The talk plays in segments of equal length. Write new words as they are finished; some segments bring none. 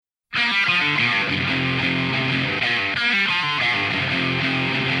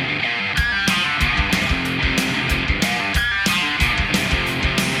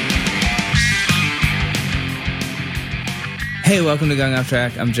Hey, welcome to Going Off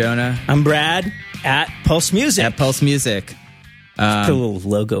Track. I'm Jonah. I'm Brad at Pulse Music. At Pulse Music. Put a little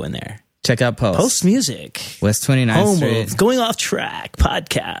logo in there. Check out Pulse. Pulse Music. West 29th Home Street. of Going Off Track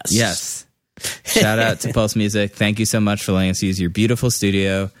podcast. Yes. Shout out to Pulse Music. Thank you so much for letting us use your beautiful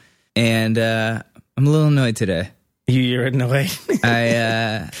studio. And I'm a little annoyed today. You're annoyed.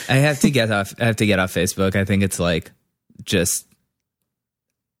 I have to get off Facebook. I think it's like just,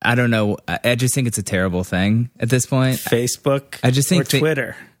 I don't know. I just think it's a terrible thing at this point. Facebook. I just think or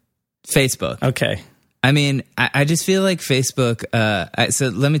Twitter. Facebook. Okay. I mean, I just feel like Facebook. So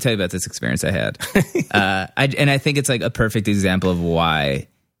let me tell you about this experience I had. And I think it's like a perfect example of why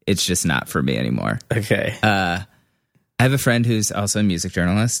it's just not for me anymore. Okay. I have a friend who's also a music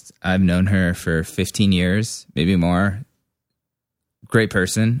journalist. I've known her for 15 years, maybe more. Great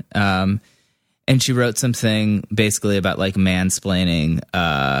person. And she wrote something basically about like mansplaining.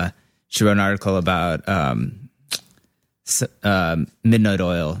 She wrote an article about Midnight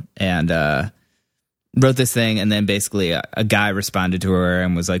Oil and wrote this thing. And then basically a guy responded to her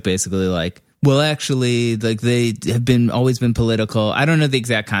and was like, basically like, well, actually, like they have always been political. I don't know the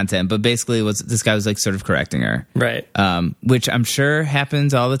exact content, but basically this guy was like sort of correcting her. Right. Which I'm sure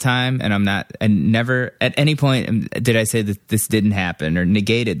happens all the time. And never at any point did I say that this didn't happen or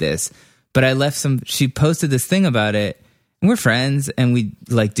negated this. But she posted this thing about it, and we're friends and we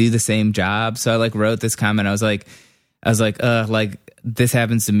like do the same job. So I like wrote this comment. I was like, this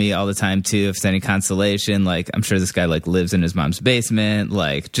happens to me all the time too. If it's any consolation, like I'm sure this guy like lives in his mom's basement,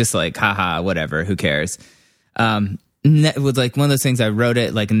 like just like, haha, whatever, who cares? With like one of those things, I wrote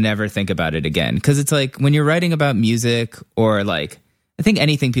it, like never think about it again. Cause it's like when you're writing about music or like, I think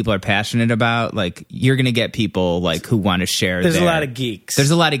anything people are passionate about, like you're going to get people like who want to share. There's a lot of geeks. There's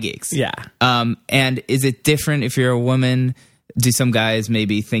a lot of geeks. Yeah. And is it different if you're a woman? Do some guys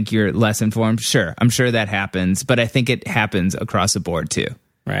maybe think you're less informed? Sure. I'm sure that happens, but I think it happens across the board too.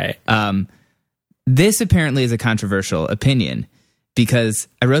 Right. This apparently is a controversial opinion because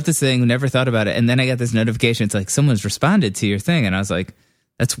I wrote this thing, never thought about it. And then I got this notification. It's like someone's responded to your thing. And I was like,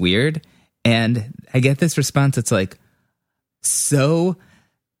 that's weird. And I get this response. It's like, so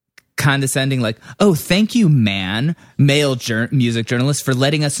condescending, like, oh, thank you, male music journalist, for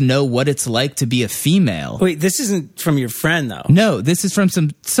letting us know what it's like to be a female. Wait, this isn't from your friend, though. No, this is from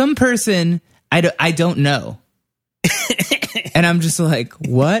some person I don't know. And I'm just like,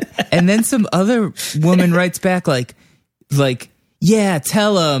 what? And then some other woman writes back like, yeah,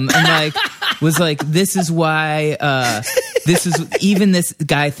 tell him. And like, was like, this is why, this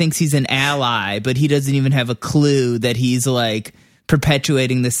guy thinks he's an ally, but he doesn't even have a clue that he's like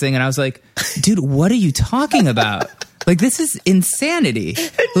perpetuating this thing. And I was like, dude, what are you talking about? Like, this is insanity.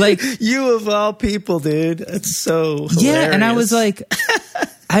 Like, you of all people, dude. It's so hilarious. Yeah. And I was like,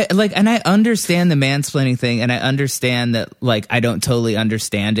 and I understand the mansplaining thing, and I understand that, like, I don't totally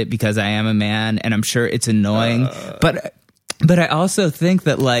understand it because I am a man, and I'm sure it's annoying. But I also think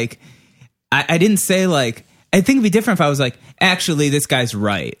that, like, I didn't say, like, I think it'd be different if I was like, actually, this guy's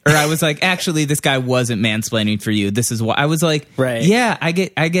right. Or I was like, actually, this guy wasn't mansplaining for you. This is why. I was like, right. Yeah, I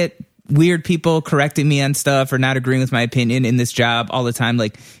get weird people correcting me on stuff or not agreeing with my opinion in this job all the time,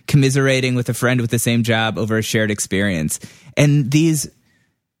 like commiserating with a friend with the same job over a shared experience. And these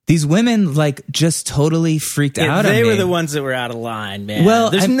women like just totally freaked out on me. They were the ones that were out of line, man. Well,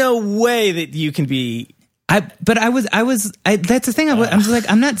 there's no way that you can be. That's the thing. I'm like,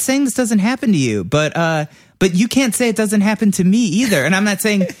 I'm not saying this doesn't happen to you, but you can't say it doesn't happen to me either. And I'm not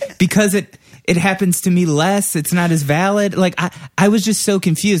saying because it happens to me less, it's not as valid. Like I was just so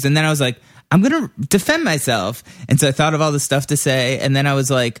confused. And then I was like, I'm going to defend myself. And so I thought of all the stuff to say. And then I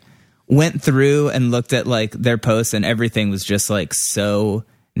was like, went through and looked at like their posts, and everything was just like so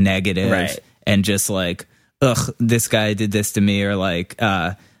negative. Right. And just like, ugh, this guy did this to me, or like,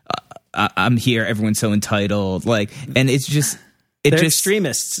 I'm here, everyone's so entitled. Like, and it's just, They're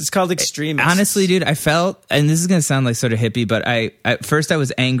extremists. It's called extremists. Honestly, dude, I felt, and this is going to sound like sort of hippie, but at first I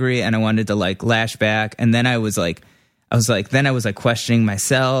was angry and I wanted to like lash back. And then I was like questioning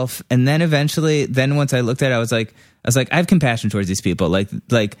myself. And then eventually, once I looked at it, I was like, I have compassion towards these people.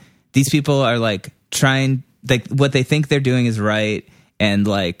 Like these people are like trying, like what they think they're doing is right. And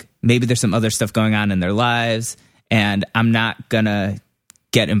like, maybe there's some other stuff going on in their lives, and I'm not gonna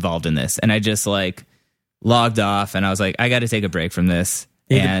get involved in this. And I just like logged off, and I was like, I got to take a break from this.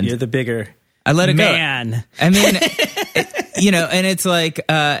 You're the bigger. I let it man. go. I mean, and it's like,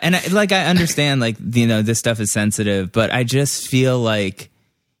 I understand, like, this stuff is sensitive, but I just feel like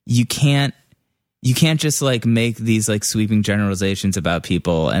you can't just like make these like sweeping generalizations about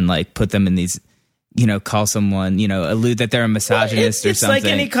people and like put them in these call someone, allude that they're a misogynist or something. It's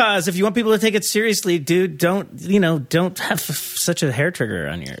like any cause. If you want people to take it seriously, dude, don't have such a hair trigger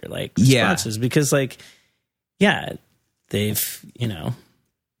on your responses because they've,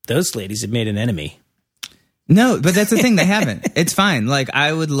 those ladies have made an enemy. No, but that's the thing. They haven't. It's fine.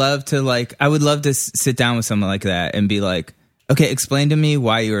 I would love to sit down with someone like that and be like, okay, explain to me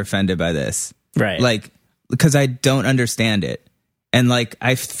why you were offended by this. Right. Because I don't understand it. And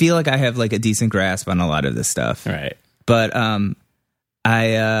I feel like I have a decent grasp on a lot of this stuff. Right. But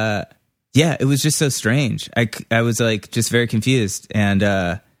it was just so strange. I was just very confused. And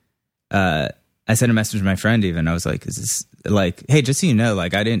I sent a message to my friend even. I was like, is this hey, just so you know, I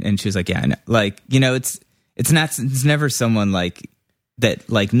didn't, and she was like, yeah, I know. It's never someone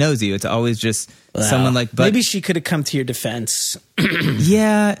that knows you. It's always just someone but maybe she could have come to your defense.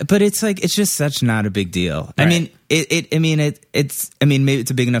 Yeah, but it's just such not a big deal. Right. Maybe it's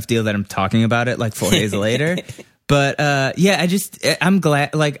a big enough deal that I'm talking about it 4 days later. But I'm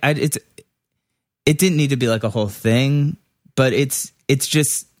glad it didn't need to be a whole thing, but it's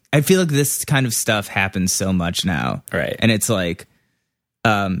just I feel like this kind of stuff happens so much now. Right. And it's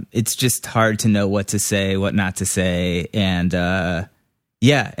it's just hard to know what to say, what not to say. And and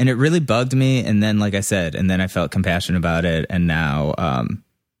it really bugged me. And then, like I said, and then I felt compassion about it. And now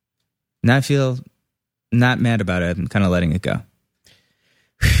I feel not mad about it. I'm kind of letting it go.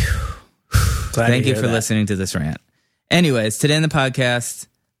 Thank you for listening to this rant. Anyways, today in the podcast,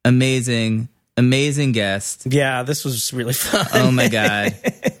 amazing guest. Yeah, this was really fun. Oh my God.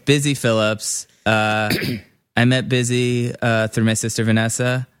 Busy Phillips. I met Busy through my sister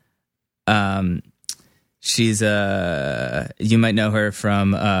Vanessa. She's you might know her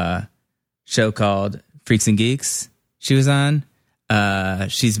from a show called Freaks and Geeks. She was on.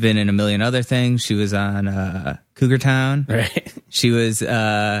 She's been in a million other things. She was on Cougar Town. Right. She was.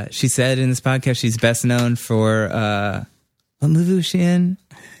 She said in this podcast she's best known for what movie was she in?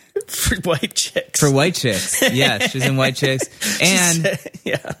 For White Chicks. For White Chicks. Yes, she's in White Chicks. And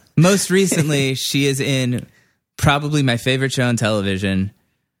most recently, she is in probably my favorite show on television,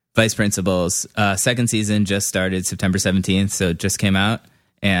 Vice Principals. Second season just started September 17th, so it just came out.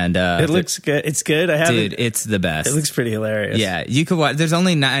 And it looks good. It's good. Dude, it's the best. It looks pretty hilarious. Yeah, you could watch. There's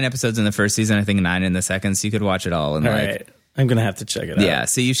only 9 episodes in the first season, I think 9 in the second, so you could watch it all. And all right. I'm going to have to check it out. Yeah,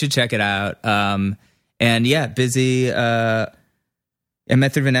 so you should check it out. And yeah, Busy... I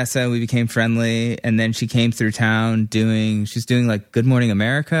met through Vanessa. We became friendly, and then she came through town she's doing Good Morning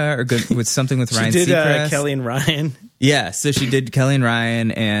America or with something with Ryan Seacrest. She did Kelly and Ryan. Yeah, so she did Kelly and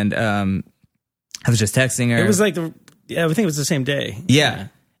Ryan, and I was just texting her. It was I think it was the same day. Yeah.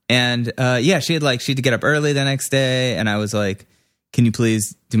 And she had she had to get up early the next day, and I was like, "Can you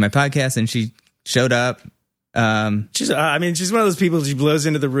please do my podcast?" And she showed up. She's one of those people. She blows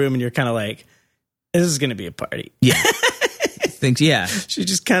into the room, and you're kind of like, "This is going to be a party." Yeah. Yeah, she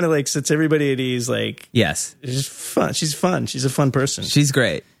just kind of sets everybody at ease. Yes, it's just fun. She's fun. She's a fun person. She's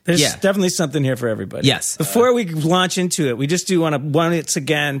great. There's definitely something here for everybody. Yes. Before we launch into it, we just do want to once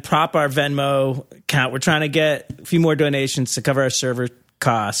again prop our Venmo account. We're trying to get a few more donations to cover our server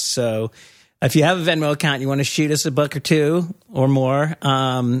costs. So if you have a Venmo account, you want to shoot us $1 or $2 or more.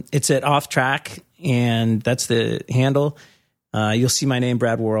 It's at Off Track, and that's the handle. You'll see my name,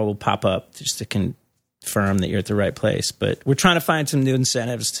 Brad Worrell, will pop up just to confirm that you're at the right place. But we're trying to find some new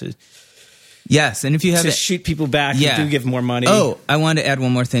incentives to and if you have to shoot people back who do give more money. Oh, I wanted to add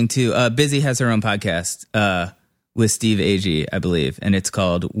one more thing too. Busy has her own podcast with Steve Agee, I believe, and it's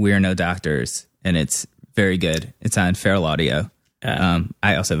called We're No Doctors, and it's very good. It's on Feral Audio.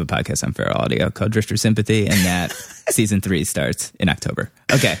 I also have a podcast on Feral Audio called Drifter Sympathy, and that season 3 starts in October.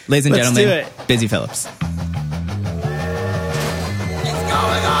 Okay, ladies and gentlemen, do it. Busy Phillips. It's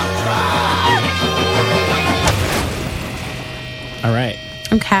going on track. All right.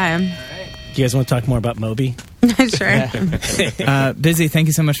 Okay. Do you guys want to talk more about Moby? Sure. Busy, thank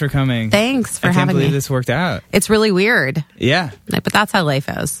you so much for coming. Thanks for having me. I can't believe this worked out. It's really weird. Yeah. But that's how life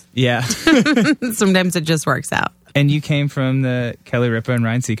is. Yeah. Sometimes it just works out. And you came from the Kelly Ripa and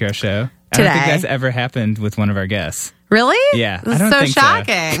Ryan Seacrest show. Today. I don't think that's ever happened with one of our guests. Really? Yeah. This I don't is think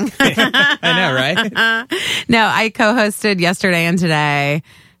shocking. I know, right? No, I co-hosted yesterday and today.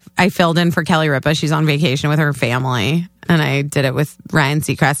 I filled in for Kelly Ripa. She's on vacation with her family. And I did it with Ryan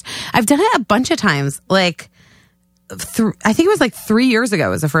Seacrest. I've done it a bunch of times. I think it was 3 years ago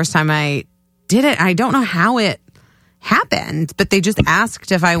was the first time I did it. I don't know how it happened, but they just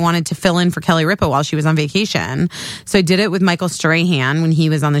asked if I wanted to fill in for Kelly Ripa while she was on vacation. So I did it with Michael Strahan when he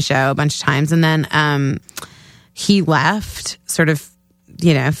was on the show a bunch of times. And then he left sort of,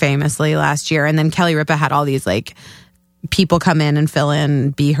 famously last year. And then Kelly Ripa had all these people come in and fill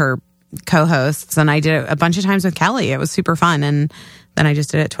in, be her co-hosts, and I did it a bunch of times with Kelly. It was super fun, and then I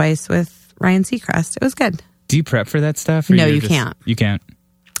just did it twice with Ryan Seacrest. It was good. Do you prep for that stuff? Or No, you can't. You can't.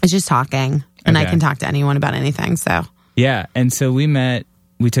 It's just talking, and I Okay. can talk to anyone about anything. So Yeah, and so we met.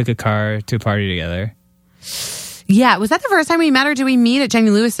 We took a car to a party together. yeah, was that the first time we met, or did we meet at Jenny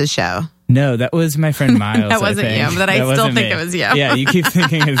Lewis's show? No, that was my friend Miles. That wasn't I think. you, but I That still wasn't think me. it was you. Yeah, you keep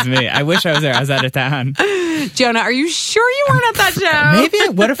thinking it's me. I wish I was there. I was out of town. Jonah, are you sure you weren't at that show?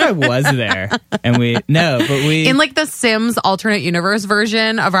 Maybe. What if I was there? And we. In like the Sims alternate universe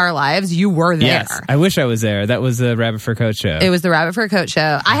version of our lives, you were there. Yes, I wish I was there. That was the Rabbit Fur Coat show. It was the Rabbit Fur Coat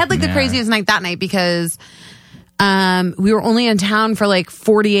show. I had like the Yeah. craziest night that night because we were only in town for like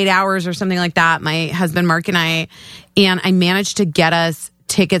 48 hours or something like that. My husband Mark and I managed to get us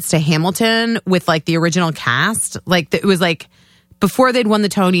tickets to Hamilton with like the original cast. Like it was like before they'd won the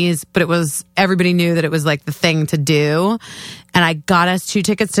Tonys, but it was, everybody knew that it was like the thing to do. And I got us 2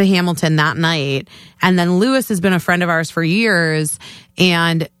 tickets to Hamilton that night. And then Lewis has been a friend of ours for years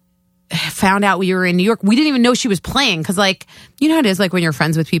and found out we were in New York. We didn't even know she was playing because, like, you know how it is, like when you're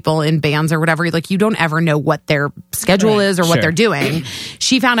friends with people in bands or whatever, like you don't ever know what their schedule is or what Sure. they're doing.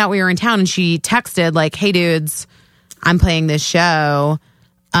 She found out we were in town and she texted like, "Hey dudes, I'm playing this show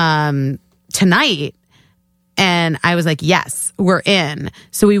tonight." And I was like, yes, we're in.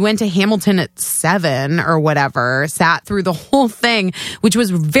 So we went to Hamilton at 7 or whatever, sat through the whole thing, which was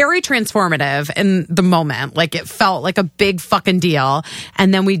very transformative in the moment. Like it felt like a big fucking deal.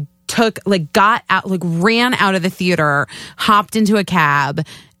 And then we got out, like ran out of the theater, hopped into a cab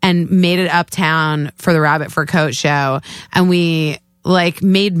and made it uptown for the Rabbit Fur Coat show. And we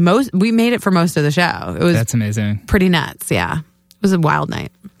made it for most of the show. It was That's amazing. pretty nuts. Yeah. It was a wild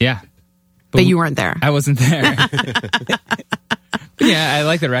night, Yeah. but you weren't there. I wasn't there. Yeah, I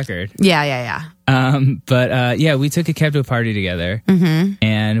like the record. Yeah. But we took a cab to a party together,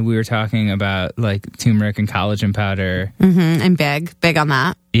 and we were talking about like turmeric and collagen powder. And big on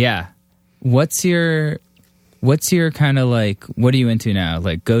that. Yeah, what's your kind of like? What are you into now?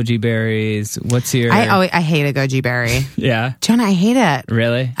 Like goji berries? What's your? I hate a goji berry. Yeah, Jonah, I hate it.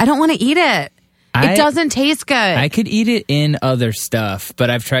 really? I don't want to eat it. It doesn't taste good. I could eat it in other stuff, but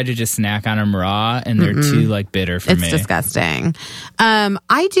I've tried to just snack on them raw, and they're too like bitter for It's me. disgusting.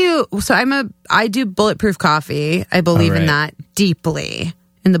 I do bulletproof coffee. I believe in right. that deeply,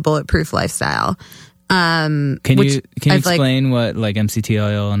 in the bulletproof lifestyle. Can which you I've, like- explain what like MCT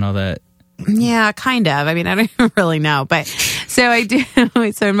oil and all that? Yeah, kind of. I mean, I don't even really know, but so I do.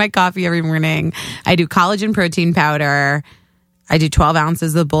 So in my coffee every morning, I do collagen protein powder. I do 12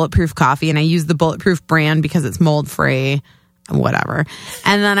 ounces of bulletproof coffee, and I use the bulletproof brand because it's mold free, whatever.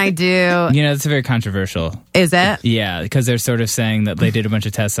 And then I do. You know, it's very controversial. Is it? Yeah, because they're sort of saying that they did a bunch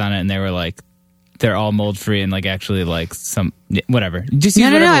of tests on it, and they were like, they're all mold free, and like actually like some whatever. Just use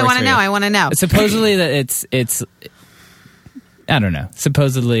No. whatever I works want to for know. you. I want to know. Supposedly that it's. I don't know.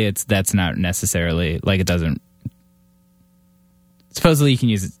 Supposedly that's not necessarily like it doesn't. Supposedly you can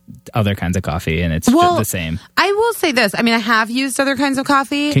use other kinds of coffee and it's the same. I will say this. I mean, I have used other kinds of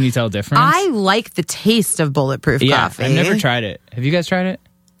coffee. Can you tell a difference? I like the taste of bulletproof coffee. I've never tried it. Have you guys tried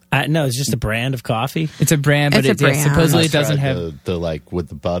it? No, it's just a brand of coffee. It's a brand, but It's a brand. supposedly it I doesn't tried have. the like with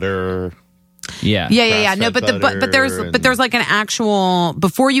the butter. Yeah. Yeah. No, but grass-fed but there's butter but there's like an actual,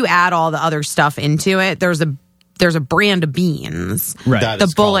 before you add all the other stuff into it, there's a brand of beans. Right. That The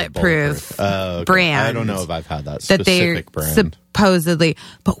is called bulletproof okay. brand. I don't know if I've had that That they're specific brand. supposedly.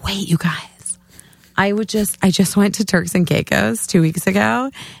 But wait, you guys, I just went to Turks and Caicos 2 weeks ago,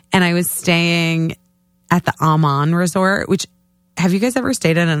 and I was staying at the Amman Resort. Which, have you guys ever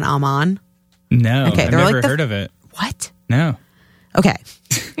stayed in an Amman? No. Okay, I've they're never like the- heard of it. What? No. Okay.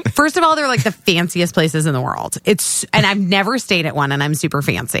 First of all, they're like the fanciest places in the world. And I've never stayed at one, and I'm super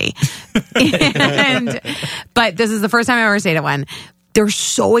fancy. But this is the first time I've ever stayed at one. They're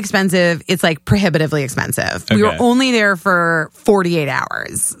so expensive. It's like prohibitively expensive. We were Okay. only there for 48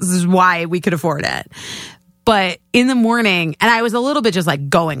 hours. This is why we could afford it. But in the morning, and I was a little bit just like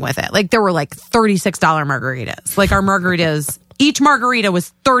going with it. Like there were like $36 margaritas. Like our margaritas, each margarita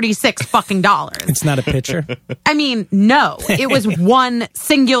was $36 fucking dollars. It's not a pitcher. I mean, no, it was one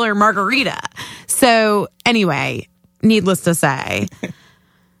singular margarita. So anyway, needless to say,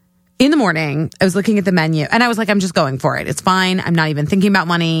 in the morning, I was looking at the menu and I was like, I'm just going for it. It's fine. I'm not even thinking about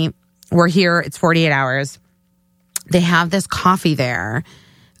money. We're here. It's 48 hours. They have this coffee there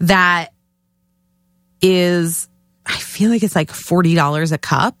that is, I feel like it's like $40 a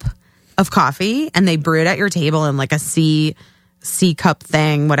cup of coffee, and they brew it at your table in like a C cup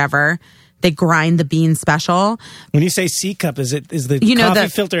thing, whatever. They grind the bean special. When you say C cup, is the coffee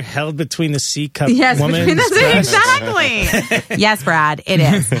filter held between the C cup? Yes, woman's breast? exactly. Yes, Brad, it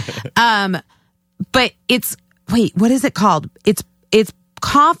is. But what is it called? It's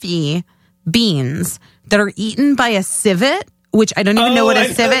coffee beans that are eaten by a civet, which I don't even know what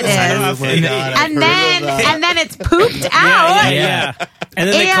a civet is. And then it's pooped out. Yeah. And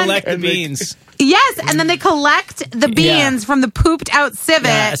then they collect the beans. Yes, and then they collect the beans from the pooped out civet.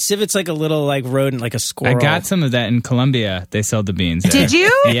 Yeah, a civet's like a little like rodent, like a squirrel. I got some of that in Colombia. They sell the beans there. Did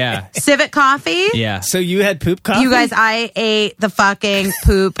you? Yeah. Civet coffee? Yeah. So you had poop coffee? You guys, I ate the fucking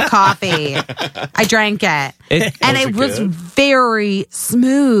poop coffee. I drank it. And it was very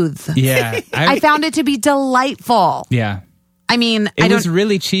smooth. Yeah. I found it to be delightful. Yeah. I mean, it was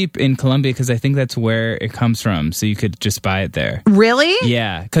really cheap in Colombia because I think that's where it comes from. So you could just buy it there. Really?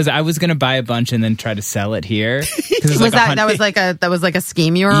 Yeah, because I was gonna buy a bunch and then try to sell it here. Was that was like a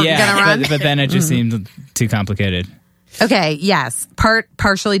scheme you were gonna run? But then it just seemed too complicated. Okay, yes.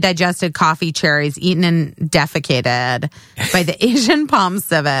 Partially digested coffee cherries eaten and defecated by the Asian palm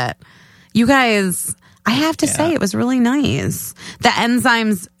civet. You guys, I have to say it was really nice. The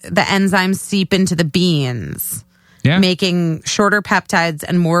enzymes seep into the beans. Yeah. Making shorter peptides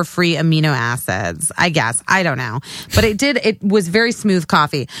and more free amino acids, I guess. I don't know. But it was very smooth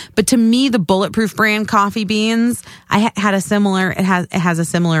coffee. But to me, the Bulletproof brand coffee beans, it has a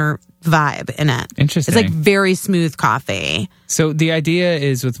similar vibe in it. Interesting. It's like very smooth coffee. So the idea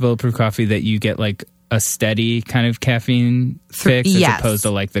is with Bulletproof coffee that you get like a steady kind of caffeine fix as opposed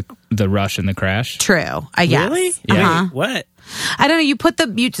to like the rush and the crash. True, I guess. Really? Yeah. What? I don't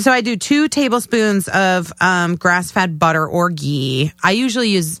know. So I do 2 tablespoons of grass-fed butter or ghee. I usually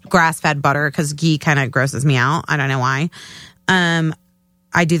use grass-fed butter because ghee kind of grosses me out. I don't know why.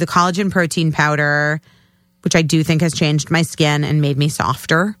 I do the collagen protein powder, which I do think has changed my skin and made me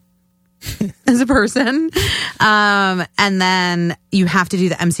softer as a person. And then you have to do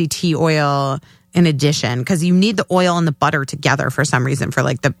the MCT oil in addition because you need the oil and the butter together for some reason for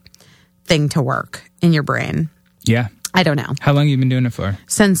like the thing to work in your brain. Yeah. I don't know. How long have you been doing it for?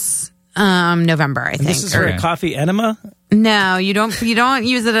 Since November, I think. This is for a coffee enema? No, you don't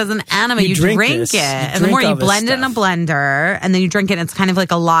use it as an enema. You drink it. And the more you blend it in a blender and then you drink it, it's kind of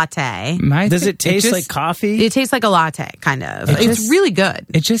like a latte. Does it taste like coffee? It tastes like a latte, kind of. It's really good.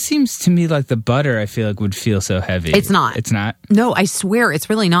 It just seems to me like the butter, I feel like, would feel so heavy. It's not. It's not? No, I swear, it's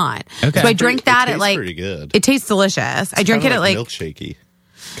really not. Okay. So I drink that at like... pretty good. It tastes delicious. I drink it at like... milkshakey.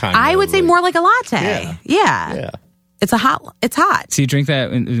 I would say more like a latte. Yeah. It's hot. So you drink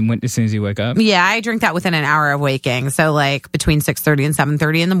that as soon as you wake up? Yeah, I drink that within an hour of waking. So like between 6:30 and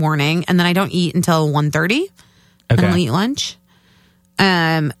 7:30 in the morning. And then I don't eat until 1:30. I don't eat lunch.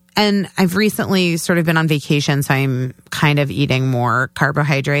 And I've recently sort of been on vacation, so I'm kind of eating more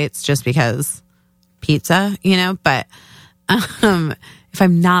carbohydrates just because pizza, But if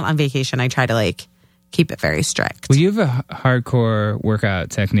I'm not on vacation, I try to like keep it very strict. Well, you have a hardcore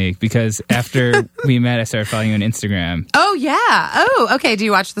workout technique because after we met, I started following you on Instagram. Oh, yeah. Oh, okay. Do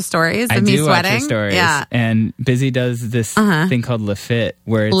you watch the stories of me sweating? I do watch your stories. Yeah. And Busy does this thing called LeFit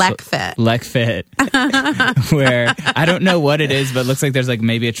where it's... LecFit. Where I don't know what it is, but it looks like there's like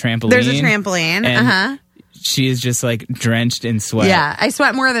maybe a trampoline. There's a trampoline. And she is just like drenched in sweat. Yeah, I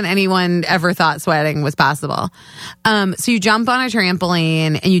sweat more than anyone ever thought sweating was possible. So you jump on a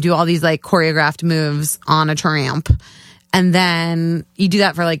trampoline and you do all these like choreographed moves on a tramp. And then you do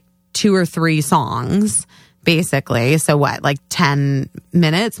that for like 2 or 3 songs, basically. So what, like 10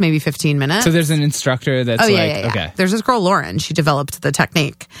 minutes, maybe 15 minutes? So there's an instructor that's okay. There's this girl, Lauren. She developed the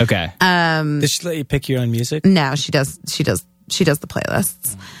technique. Okay. Does she let you pick your own music? No, she does the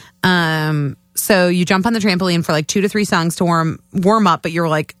playlists. So you jump on the trampoline for like 2 to 3 songs to warm up, but you're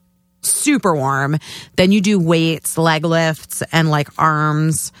like super warm. Then you do weights, leg lifts, and like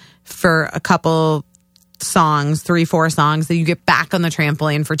arms for a couple songs, 3-4 songs. Then you get back on the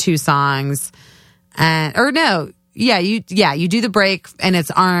trampoline for 2 songs. You do the break and it's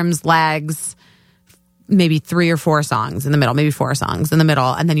arms, legs, maybe 3 or 4 songs in the middle, maybe 4 songs in the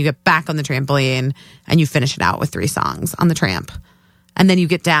middle. And then you get back on the trampoline and you finish it out with 3 songs on the tramp. And then you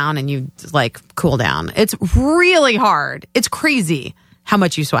get down and you like cool down. It's really hard. It's crazy how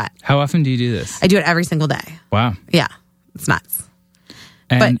much you sweat. How often do you do this? I do it every single day. Wow. Yeah. It's nuts.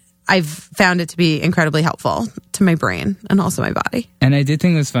 But I've found it to be incredibly helpful to my brain and also my body. And I did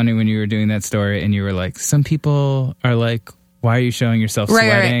think it was funny when you were doing that story and you were like, some people are like, why are you showing yourself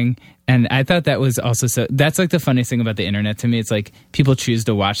sweating? Right. And I thought that was also that's like the funniest thing about the internet to me. It's like people choose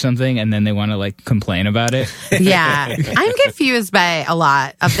to watch something and then they want to like complain about it. Yeah. I'm confused by a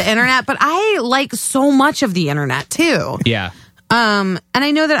lot of the internet, but I like so much of the internet too. Yeah. And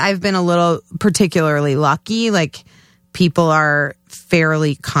I know that I've been a little particularly lucky. Like, people are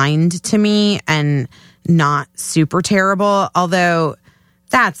fairly kind to me and not super terrible, although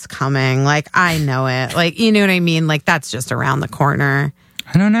that's coming. Like, I know it. Like, you know what I mean? Like, that's just around the corner.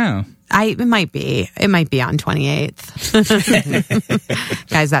 I don't know. It might be on 28th.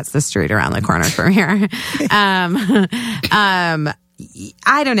 Guys, that's the street around the corner from here. I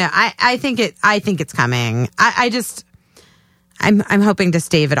don't know. I think it's coming. I'm hoping to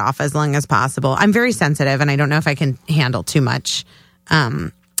stave it off as long as possible. I'm very sensitive, and I don't know if I can handle too much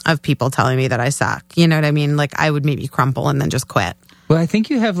of people telling me that I suck. You know what I mean? Like, I would maybe crumple and then just quit. Well, I think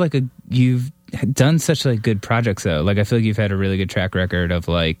you have you've done such like good projects though. Like, I feel like you've had a really good track record of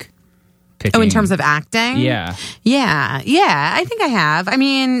like picking. Oh, in terms of acting? Yeah. I think I have. I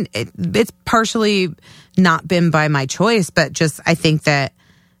mean, it's partially not been by my choice, but just I think that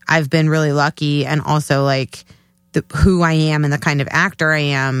I've been really lucky, and also like who I am and the kind of actor I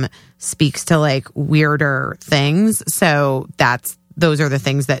am speaks to like weirder things. So those are the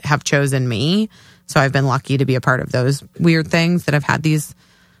things that have chosen me. So I've been lucky to be a part of those weird things that have had these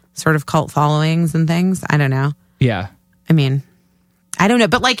sort of cult followings and things. I don't know. Yeah. I mean, I don't know.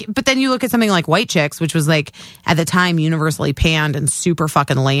 But then you look at something like White Chicks, which was like at the time universally panned and super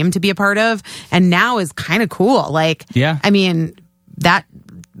fucking lame to be a part of. And now is kind of cool. Like, yeah. I mean, that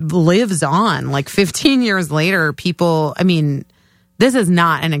lives on. Like 15 years later, people, I mean, this is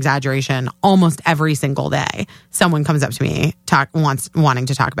not an exaggeration. Almost every single day, someone comes up to me wanting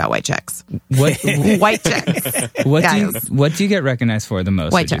to talk about White Chicks. What White Chicks? What do you get recognized for the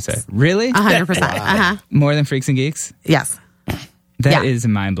most? White would Chicks. you say? Really? 100%. More than Freaks and Geeks? Yes. That is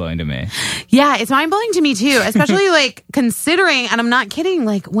mind blowing to me. Yeah, it's mind blowing to me too, especially like considering, and I'm not kidding,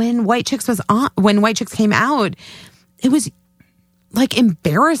 like when White Chicks came out, it was like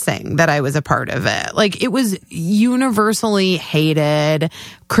embarrassing that I was a part of it. Like, it was universally hated.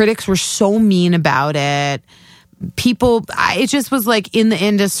 Critics were so mean about it. It just was like in the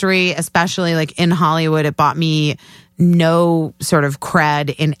industry, especially like in Hollywood, it bought me no sort of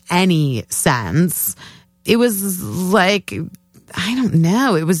cred in any sense. It was like, I don't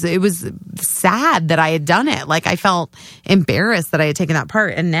know. It was sad that I had done it. Like, I felt embarrassed that I had taken that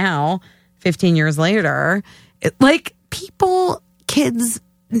part. And now, 15 years later, kids,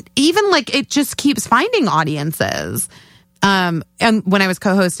 even like it just keeps finding audiences. And when I was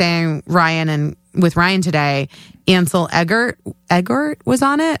co-hosting with Ryan today, Ansel Elgort was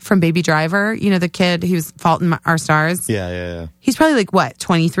on it from Baby Driver. You know, the kid who's Fault in Our Stars. Yeah. He's probably like, what,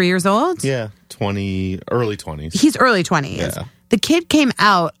 23 years old? Yeah, early 20s. He's early 20s. Yeah. The kid came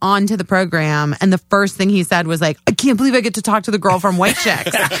out onto the program, and the first thing he said was like, I can't believe I get to talk to the girl from White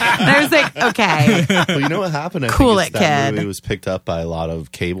Chicks. And I was like, okay. Well, you know what happened? Cool I think kid. movie was picked up by a lot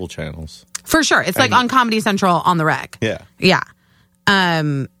of cable channels. For sure. It's like on Comedy Central on the rec. Yeah. Yeah.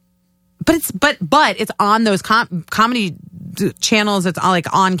 But it's on those comedy channels. It's on,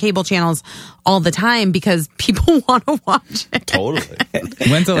 like on cable channels all the time because people want to watch it. Totally.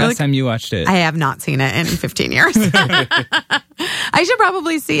 When's the last time you watched it? I have not seen it in 15 years. I should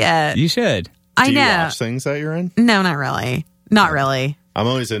probably see it. You should. I Do you know. watch things that you're in? No, not really. Not really. I'm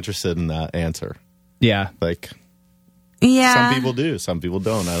always interested in that answer. Yeah. Like, Yeah. some people do, some people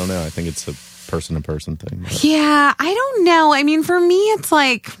don't. I don't know. I think it's a person-to-person thing. But. Yeah, I don't know. I mean, for me, it's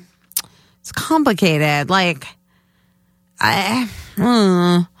like, it's complicated. Like, I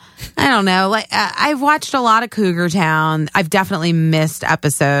don't know. Like, I've watched a lot of Cougar Town. I've definitely missed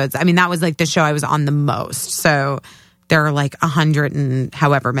episodes. I mean, that was like the show I was on the most. So there are like 100 and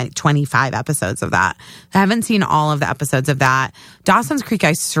however many, 25 episodes of that. I haven't seen all of the episodes of that. Dawson's Creek,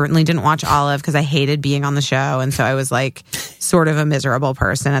 I certainly didn't watch all of because I hated being on the show. And so I was like sort of a miserable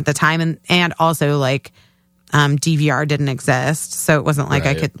person at the time. And also like, DVR didn't exist, so it wasn't like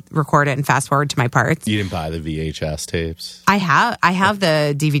I could record it and fast forward to my parts. You didn't buy the VHS tapes? I have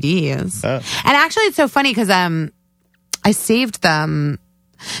the DVDs. And actually it's so funny because I saved them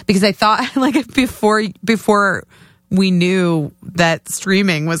because I thought like before we knew that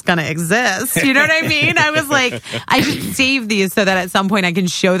streaming was going to exist. You know what I mean? I was like, I should save these so that at some point I can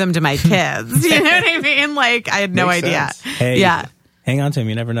show them to my kids. You know what I mean? Like, I had no Makes idea. sense. Hey, yeah. Hang on to him.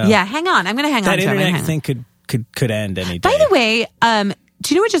 You never know. Yeah, hang on. I'm going to hang on That to him. internet thing could end any day. By the way, do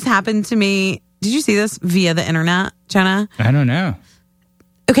you know what just happened to me? Did you see this via the internet, Jenna? I don't know.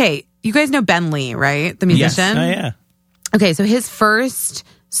 Okay, you guys know Ben Lee, right? The musician? Oh, yeah. Okay, so his first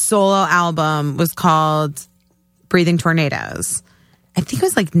solo album was called Breathing Tornadoes. I think it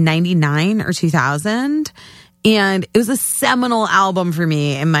was like 99 or 2000. And it was a seminal album for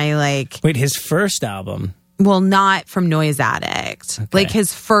me in my like... Wait, his first album? Well, not from Noise Addict. Okay. Like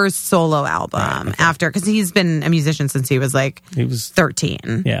his first solo album after, because he's been a musician since he was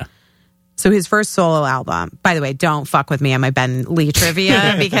 13. Yeah. So his first solo album, by the way, don't fuck with me on my Ben Lee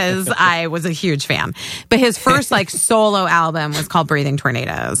trivia because I was a huge fan. But his first solo album was called Breathing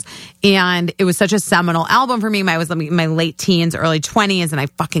Tornadoes. And it was such a seminal album for me. I was in my late teens, early 20s, and I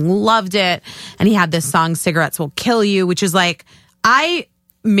fucking loved it. And he had this song, Cigarettes Will Kill You, which is I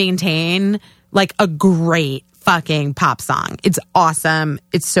maintain a great fucking pop song. It's awesome.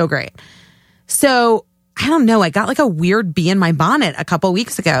 It's so great. So I don't know. I got a weird bee in my bonnet a couple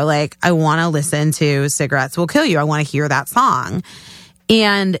weeks ago. I want to listen to Cigarettes Will Kill You. I want to hear that song.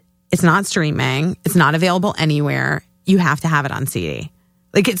 And it's not streaming. It's not available anywhere. You have to have it on CD.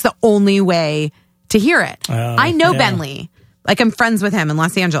 It's the only way to hear it. I know Ben Lee. I'm friends with him in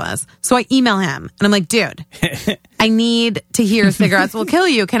Los Angeles. So I email him and I'm like, dude, I need to hear Cigarettes Will Kill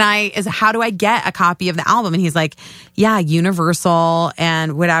You. How do I get a copy of the album? And he's like, yeah, Universal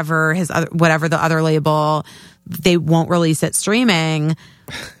and whatever the other label, they won't release it streaming.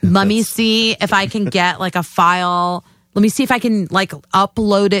 Let me see if I can get a file. Let me see if I can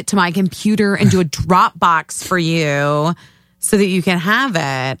upload it to my computer and do a Dropbox for you so that you can have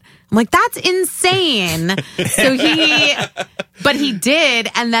it. I'm like, that's insane. But he did.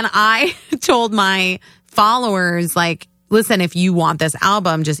 And then I told my followers, listen, if you want this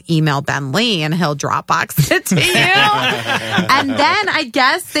album, just email Ben Lee and he'll Dropbox it to you. And then I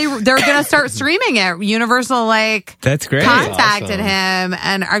guess they're going to start streaming it. Universal, that's great. Contacted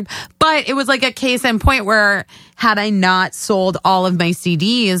him. But it was a case in point where had I not sold all of my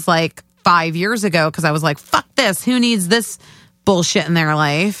CDs 5 years ago, because I was like, fuck this. Who needs this bullshit in their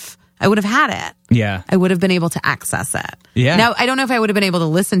life? I would have had it. Yeah. I would have been able to access it. Yeah. Now, I don't know if I would have been able to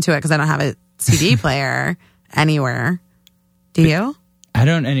listen to it because I don't have a CD player anywhere. Do you? I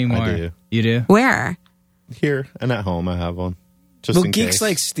don't anymore. I do. You do? Where? Here and at home, I have one. Just in Geeks case.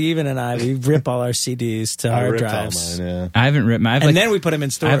 like Steven and I, we rip all our CDs to I hard ripped all drives. mine, yeah. I haven't ripped mine. And then we put them in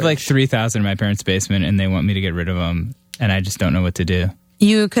storage. I have 3,000 in my parents' basement, and they want me to get rid of them, and I just don't know what to do.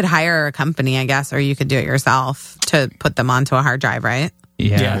 You could hire a company, I guess, or you could do it yourself to put them onto a hard drive, right?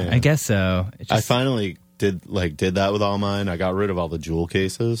 Yeah. I guess so. I finally did that with all mine. I got rid of all the jewel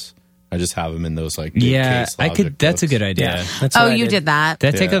cases. I just have them in those big case I could. Logic That's a books. good idea. Yeah, that's what I You did that.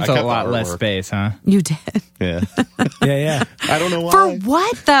 That takes Yeah, up I a kept lot the less artwork. space, huh? You did. Yeah. Yeah. I don't know why. For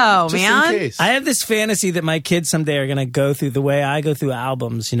what, though, Just man? in case. I have this fantasy that my kids someday are going to go through the way I go through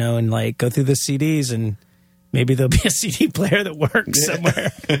albums, and go through the CDs, and maybe there'll be a CD player that works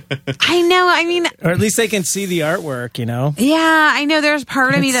somewhere. I know. I mean, Or at least they can see the artwork, yeah, I know there's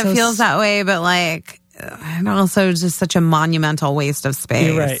part of me It's that so feels that way, but and also just such a monumental waste of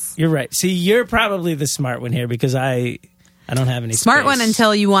space. You're right. See, you're probably the smart one here because I don't have any Smart space. one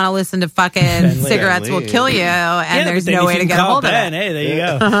until you want to listen to fucking Lee. Cigarettes Ben Will Lee. Kill You, and Yeah, there's but then no if way you to can get a call hold of Ben, it. Hey, there you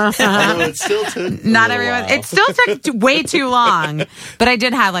go. Although it still took Not a little everyone. while. It still took way too long, but I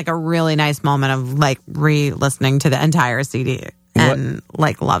did have a really nice moment of re-listening to the entire CD and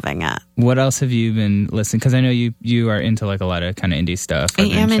loving it. What else have you been listening? Because I know you are into a lot of kind of indie stuff. I I've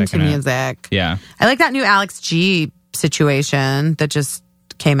been am into checking out. music. Yeah. I like that new Alex G situation that just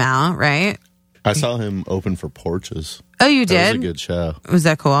came out. Right? I saw him open for Porches. Oh, you That was a did? good show. Was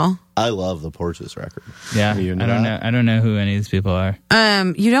that cool? I love the Porches record. Yeah. You I don't know. I don't know who any of these people are.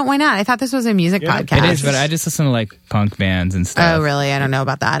 You don't? Why not? I thought this was a music podcast. It is, but I just listen to punk bands and stuff. Oh, really? I don't know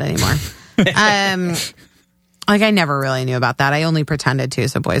about that anymore. I never really knew about that. I only pretended to,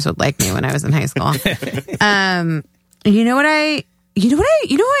 so boys would like me when I was in high school. You know what I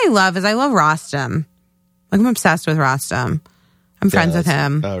love is I love Rostam. I'm obsessed with Rostam. I'm friends with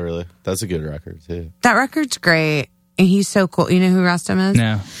him. Oh, really? That's a good record, too. That record's great. And he's so cool. You know who Rostam is?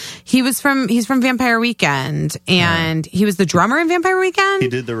 No. He's from Vampire Weekend, and he was the drummer in Vampire Weekend. He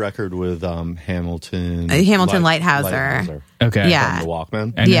did the record with Hamilton. Lighthouser. Okay. Yeah. From the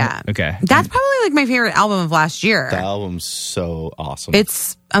Walkman. I know- Yeah. Okay. That's probably my favorite album of last year. The album's so awesome.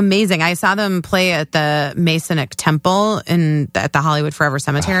 It's amazing. I saw them play at the Masonic Temple at the Hollywood Forever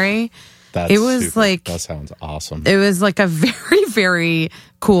Cemetery. That's it was super, that sounds awesome. It was a very, very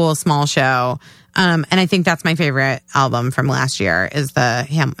cool small show. And I think that's my favorite album from last year is the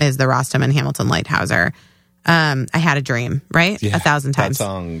Rostam and Hamilton Lighthouser. I Had a Dream, right? 1,000 times. That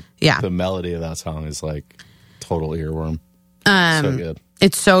song, Yeah. the melody of that song is total earworm. So good.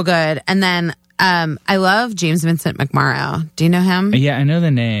 It's so good. And then I love James Vincent McMorrow. Do you know him? Yeah, I know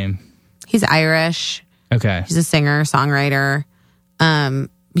the name. He's Irish. Okay. He's a singer, songwriter.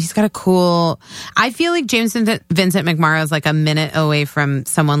 He's got a cool. I feel like James Vincent McMorrow is a minute away from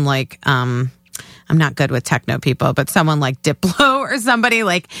someone like I'm not good with techno people, but someone like Diplo or somebody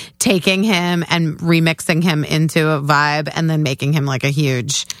like taking him and remixing him into a vibe and then making him like a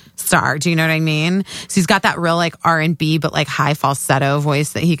huge star. Do you know what I mean? So he's got that real like R&B but like high falsetto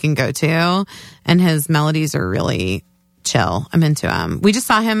voice that he can go to, and his melodies are really chill. I'm into him. We just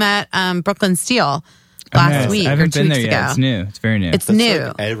saw him at Brooklyn Steel last week I or haven't 2 been weeks there ago. yet. It's new. It's very new. It's That's new.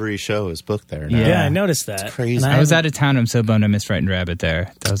 like every show is booked there now. Yeah, I noticed that. It's crazy. And I was out of town. I'm so bummed I missed Frightened Rabbit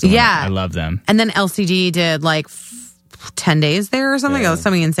there. That was the one. I love them. And then LCD did like 10 days there or something. Yeah. It was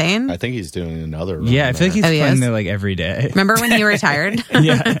something insane. I think he's doing another run Yeah, I feel like he's Oh, he playing is? there like every day. Remember when he retired?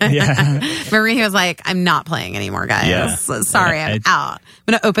 yeah. Remember when he was like, I'm not playing anymore, guys. Yeah. Sorry, I'm out.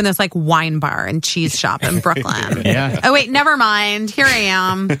 I'm going to open this like wine bar and cheese shop in Brooklyn. Yeah. Oh, wait, never mind. Here I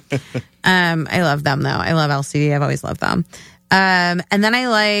am. I love them, though. I love LCD. I've always loved them. And then I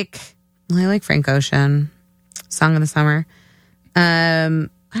like Frank Ocean, Song of the Summer.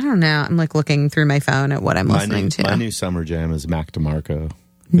 I don't know. I'm like looking through my phone at what I'm listening to. My new summer jam is Mac DeMarco.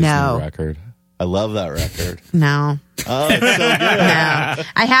 No. New record. I love that record. No. Oh, it's so good. No.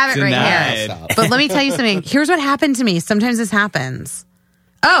 I have it right here. Denied. But let me tell you something. Here's what happened to me. Sometimes this happens.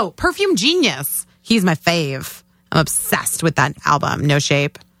 Oh, Perfume Genius. He's my fave. I'm obsessed with that album. No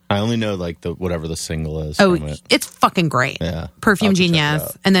Shape. I only know like whatever the single is Oh, from it. it's fucking great. Yeah. Perfume I'll have to check it Genius.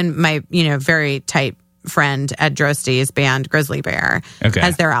 out. And then my, very tight friend Ed Drosty's band Grizzly Bear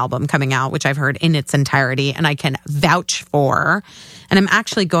has their album coming out, which I've heard in its entirety and I can vouch for. And I'm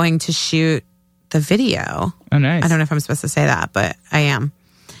actually going to shoot the video. Oh, nice. I don't know if I'm supposed to say that, but I am.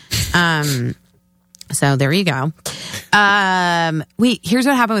 So there you go. Wait, here's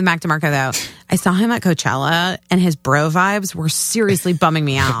what happened with Mac DeMarco, though. I saw him at Coachella, and his bro vibes were seriously bumming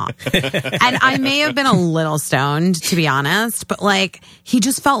me out. And I may have been a little stoned, to be honest, but like he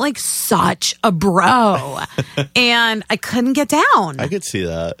just felt like such a bro, and I couldn't get down. I could see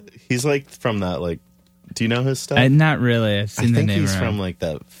that. He's like from that like. Do you know his stuff? Not really. I've I seen the think name he's around. from like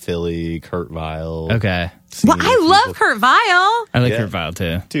that Philly Kurt Vile. Okay. Well, I love Kurt Vile. I like Yeah. Kurt Vile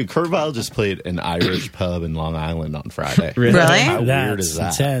too. Dude, Kurt Vile just played an Irish pub in Long Island on Friday. Really? How weird That's is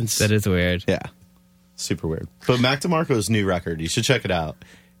that? intense. That is weird. Yeah. Super weird. But Mac DeMarco's new record, you should check it out.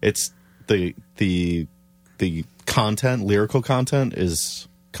 It's the content, lyrical content is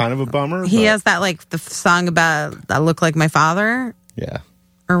kind of a bummer. He but has that like the song about I look like my father Yeah.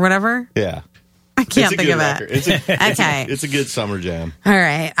 or whatever. Yeah. I can't It's a think good of record. it. Okay. It's a good summer jam. All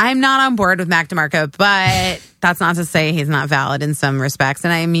right. I'm not on board with Mac DeMarco, but that's not to say he's not valid in some respects.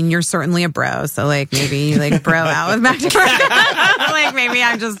 And I mean, you're certainly a bro. So like maybe you like bro out with Mac DeMarco. Like maybe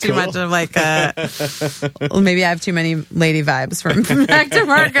I'm just too much of like maybe I have too many lady vibes from Mac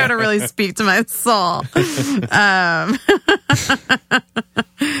DeMarco to really speak to my soul.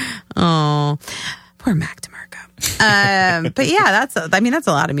 Oh, poor Mac DeMarco. But yeah, that's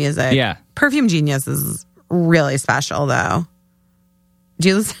a lot of music. Yeah. Perfume Genius is really special, though.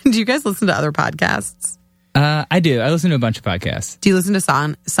 Do you guys listen to other podcasts? I do. I listen to a bunch of podcasts. Do you listen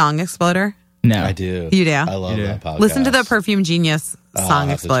to Song Exploder? No. I do. You do? I love You do. that podcast. Listen to the Perfume Genius I'll Song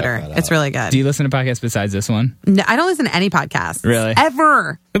have to check Exploder. that out. It's really good. Do you listen to podcasts besides this one? No, I don't listen to any podcasts. Really?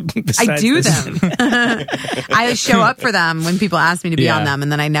 Ever. I Besides do this. them. I show up for them when people ask me to be Yeah. on them,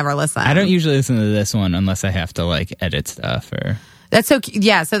 and then I never listen. I don't usually listen to this one unless I have to like edit stuff or. That's so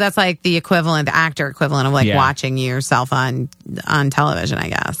yeah. So that's like the equivalent, the actor equivalent of like Yeah. watching yourself on television, I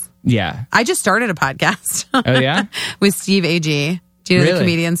guess. Yeah. I just started a podcast. Oh yeah. with Steve Agee. Do you know Really? the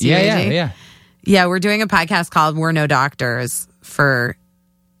comedian Steve Yeah, Agee? yeah. Yeah, we're doing a podcast called We're No Doctors for,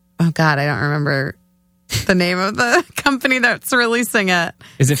 oh God, I don't remember the name of the company that's releasing it.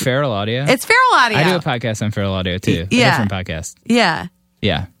 Is it Feral Audio? It's Feral Audio. I do a podcast on Feral Audio too. Yeah. A different podcast. Yeah.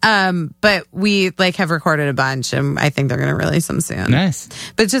 Yeah. But we like have recorded a bunch and I think they're going to release them soon. Nice.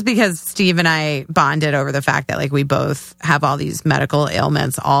 But it's just because Steve and I bonded over the fact that like we both have all these medical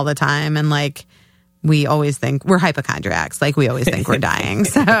ailments all the time and like we always think we're hypochondriacs. Like we always think we're dying.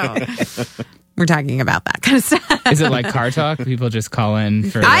 So we're talking about that kind of stuff. Is it like car talk? People just call in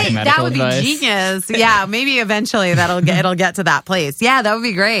for like, medical that would advice? be genius. Yeah, maybe eventually it'll get to that place. Yeah, that would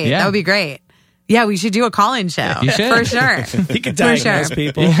be great. Yeah. That would be great. Yeah, we should do a call-in show. You should. For sure. You could For diagnose sure.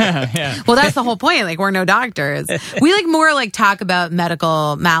 people. Yeah. Well, that's the whole point. Like, we're no doctors. We like more like talk about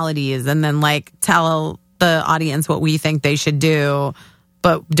medical maladies and then like tell the audience what we think they should do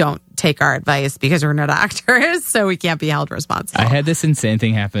but don't take our advice because we're no doctors, so we can't be held responsible. I had this insane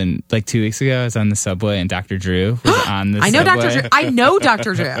thing happen like 2 weeks ago. I was on the subway and Dr. Drew was on the I know subway. Dr. Drew. I know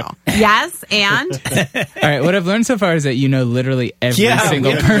Dr. Drew. Yes, and All right, what I've learned so far is that you know literally every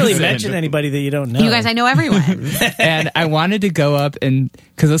single we person. didn't really mention anybody that you don't know. you guys, I know everyone. And I wanted to go up and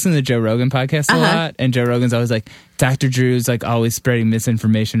because I listen to the Joe Rogan podcast a lot, and Joe Rogan's always like, Dr. Drew's like always spreading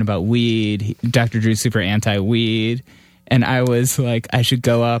misinformation about weed. Dr. Drew's super anti-weed. And I was like, I should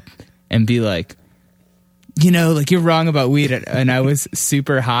go up and be like, you know, like you're wrong about weed. And I was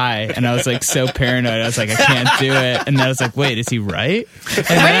super high and I was like so paranoid. I was like, I can't do it. And then I was like, wait, is he right?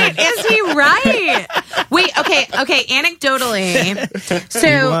 And Is he right? Wait, okay. Anecdotally,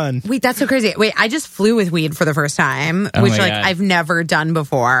 so wait, that's so crazy. Wait, I just flew with weed for the first time, which my like God. I've never done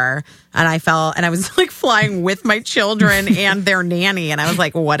before, and I was like flying with my children and their nanny, and I was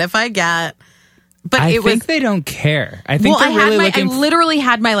like, what if I get? But I it think was. they don't care. I think Well, they're really I looking. literally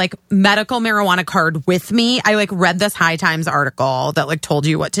had my like medical marijuana card with me. I like read this High Times article that like told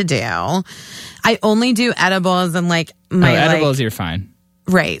you what to do. I only do edibles and like my edibles, you're fine.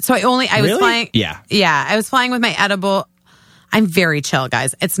 Right. So I was Really? flying. Yeah. Yeah. I was flying with my edible. I'm very chill,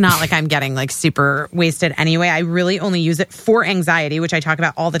 guys. It's not like I'm getting like super wasted anyway. I really only use it for anxiety, which I talk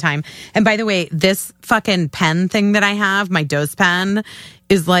about all the time. And by the way, this fucking pen thing that I have, my dose pen,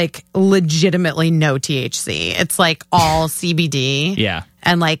 is like legitimately no THC. It's like all CBD. Yeah.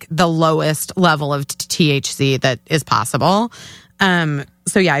 And like the lowest level of THC that is possible.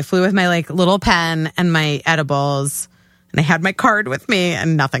 So yeah, I flew with my like little pen and my edibles, and I had my card with me,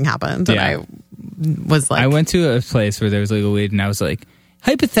 and nothing happened. And Yeah. I was like, I went to a place where there was legal weed, and I was like,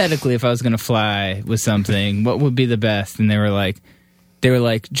 hypothetically, if I was going to fly with something, what would be the best? And they were like,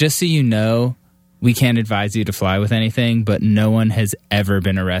 just so you know, we can't advise you to fly with anything, but no one has ever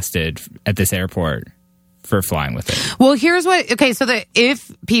been arrested at this airport for flying with it. well, here's what. Okay, so if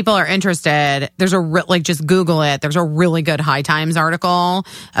people are interested, there's just Google it. There's a really good High Times article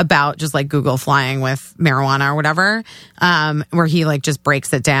about just like Google flying with marijuana or whatever, where he like just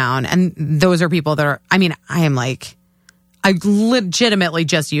breaks it down. And those are people that are. I mean, I legitimately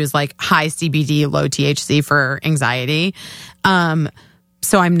just use like high CBD, low THC for anxiety.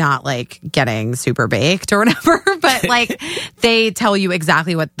 So I'm not like getting super baked or whatever, but like they tell you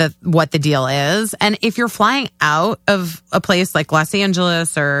exactly what the deal is. And if you're flying out of a place like Los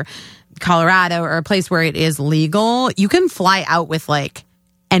Angeles or Colorado or a place where it is legal, you can fly out with like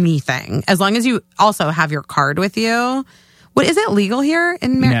anything as long as you also have your card with you. What is it legal here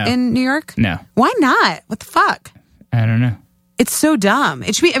in No. in New York? No. Why not? What the fuck? I don't know. It's so dumb.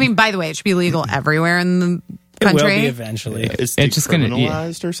 It should be. I mean, by the way, it should be legal everywhere in the It will country. be eventually. It's just gonna-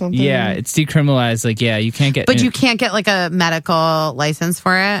 decriminalized or something. Yeah, it's decriminalized. Like, yeah, you can't get. But you can't get like a medical license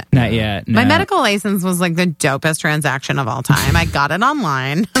for it. Not yet. My no. medical license was like the dopest transaction of all time. I got it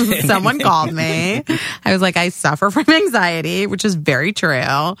online. Someone called me. I was like, I suffer from anxiety, which is very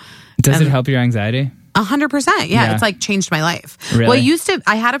true. Does it help your anxiety? 100%. Yeah, Yeah. it's like changed my life. Really? Well,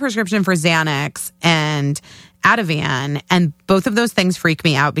 I had a prescription for Xanax and Ativan, and both of those things freak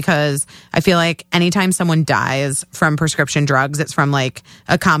me out because I feel like anytime someone dies from prescription drugs, it's from like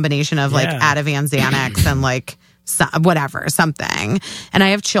a combination of like Yeah. Ativan, Xanax, and like something. And I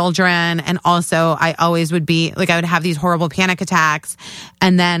have children, and also I always would be like, I would have these horrible panic attacks,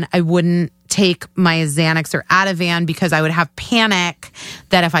 and then I wouldn't take my Xanax or Ativan because I would have panic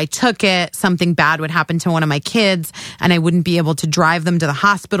that if I took it, something bad would happen to one of my kids and I wouldn't be able to drive them to the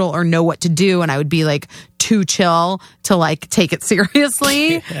hospital or know what to do. And I would be like too chill to like take it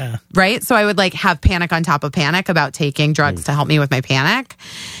seriously. Yeah. Right. So I would like have panic on top of panic about taking drugs to help me with my panic.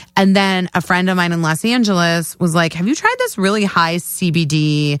 And then a friend of mine in Los Angeles was like, have you tried this really high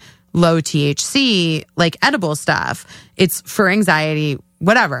CBD, low THC, like edible stuff? It's for anxiety,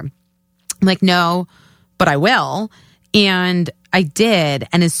 whatever. I'm like, no, but I will. And I did.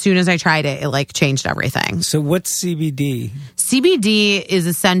 And as soon as I tried it, it like changed everything. So what's CBD? CBD is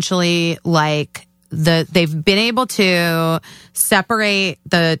essentially like they've been able to separate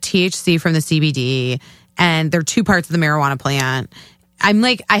the THC from the CBD, and they're two parts of the marijuana plant. I'm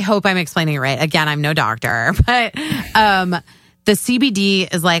like, I hope I'm explaining it right. Again, I'm no doctor, but the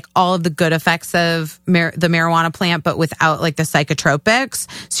CBD is like all of the good effects of the marijuana plant, but without like the psychotropics.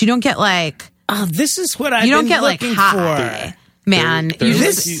 So you don't get like, Oh, this is what I've you don't been get like looking high, man. They're You like-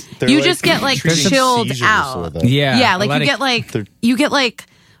 just they're you like just get like treating chilled seizures out. with it. Yeah. Yeah, a like lot you of- get like they're- you get like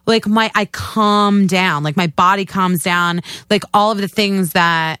I calm down, like my body calms down, like all of the things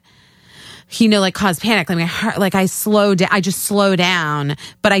that like cause panic, like my heart, like I slow down, I just slow down,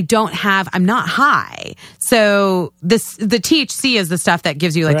 but I'm not high. So the THC is the stuff that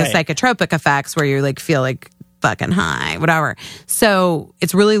gives you like Right. the psychotropic effects where you like feel like fucking high, whatever. So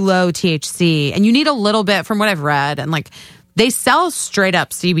it's really low THC, and you need a little bit, from what I've read, and like they sell straight up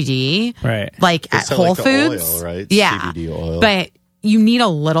CBD, Right? Like They at sell, Whole like, the Foods, oil, right? Yeah, CBD oil. but you need a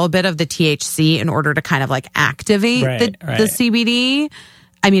little bit of the THC in order to kind of like activate the CBD.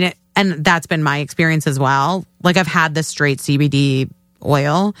 I mean, and that's been my experience as well. Like I've had the straight CBD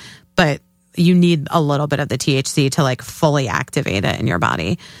oil, but you need a little bit of the THC to like fully activate it in your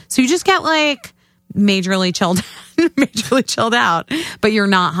body. So you just get like majorly chilled out, but you're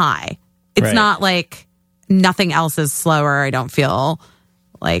not high. It's not like nothing else is slower. I don't feel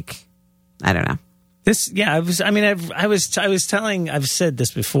like, I don't know. I've said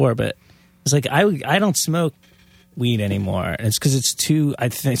this before, but it's like, I don't smoke weed anymore. And it's because I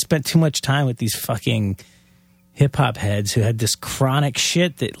spent too much time with these fucking hip hop heads who had this chronic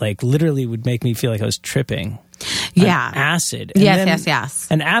shit that like literally would make me feel like I was tripping. Yeah. On acid. And Yes.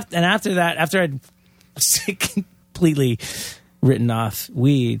 And after that, after I'd completely written off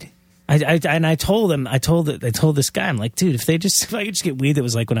weed, I told this guy, I'm like, dude, if I could just get weed that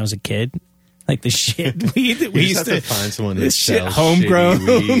was like when I was a kid, like the shit weed that we used to find someone who this shit sells homegrown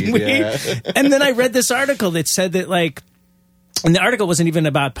shitty weed. Yeah. And then I read this article that said that like, and the article wasn't even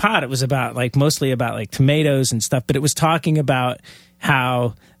about pot. It was about like mostly about like tomatoes and stuff. But it was talking about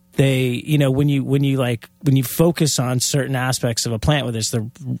how they, you know, when you focus on certain aspects of a plant, whether it's the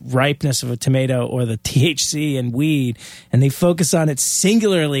ripeness of a tomato or the THC and weed, and they focus on it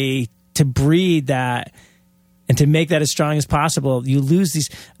singularly to breed that and to make that as strong as possible, you lose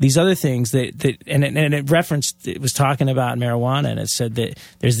these other things that it was talking about marijuana, and it said that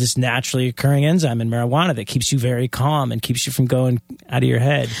there's this naturally occurring enzyme in marijuana that keeps you very calm and keeps you from going out of your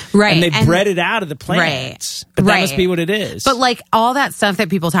head. Right. And they bred it out of the plants. Right. But that must be what it is. But like all that stuff that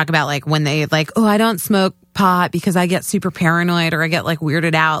people talk about, like when they like, oh, I don't smoke pot because I get super paranoid or I get like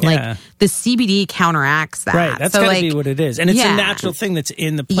weirded out. Like the CBD counteracts that. Right. That's gotta be what it is. And it's a natural thing that's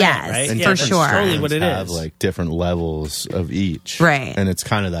in the plant, right? And for sure. That's totally what it have is. like different levels of each. Right. And it's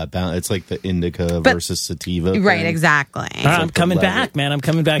kind of that balance. It's like the indica versus sativa. Right, thing. exactly. I'm coming back, man. I'm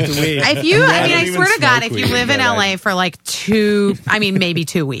coming back to weed. If you, I mean, I even swear to God, smoke if you weed, live in but LA for like maybe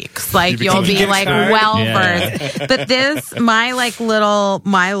 2 weeks, like you'll be become like a well Yeah. versed. But this, my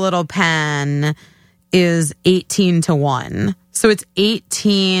little pen is 18-1. So it's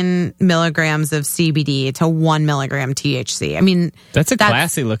 18 milligrams of CBD to 1 milligram THC. I mean, That's a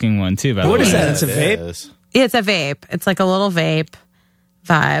classy looking one too, by the way. What is that? It's a It vape? is. it's a vape. It's like a little vape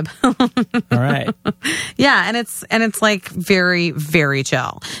vibe. All right. Yeah, and it's like very, very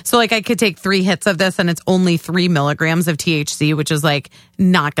chill. So like I could take 3 hits of this and it's only 3 milligrams of THC, which is like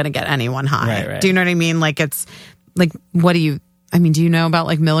not going to get anyone high. Right. Do you know what I mean? Like it's like, do you know about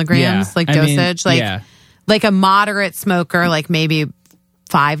like milligrams, Yeah. like I mean, dosage? yeah. Like a moderate smoker, like maybe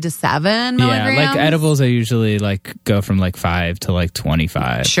 5 to 7 milligrams. Yeah, like edibles, I usually like go from like 5 to like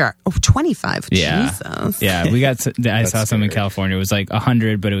 25. Sure. Oh, 25. Yeah. Jesus. Yeah, we got. I saw some in scary. California. It was like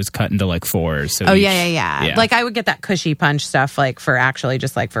 100, but it was cut into like 4s. So Oh, each- yeah. Like I would get that cushy punch stuff like for actually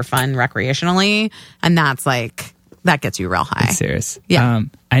just like for fun recreationally. And that's like, that gets you real high. Serious. Yeah.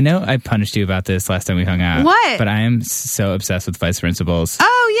 I know I punished you about this last time we hung out. What? But I am so obsessed with Vice Principals.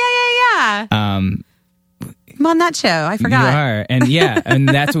 Oh, yeah. I'm on that show. I forgot. You are. And yeah, and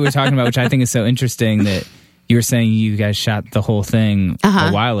that's what we're talking about, which I think is so interesting that you were saying you guys shot the whole thing a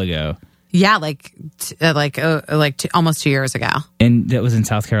while ago. Yeah, almost 2 years ago And that was in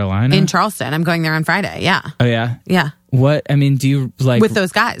South Carolina? in Charleston. I'm going there on Friday. Yeah. Oh, yeah? Yeah. What? I mean, do you like... With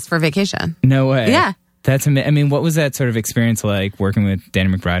those guys for vacation. No way. Yeah. That's I mean, what was that sort of experience like working with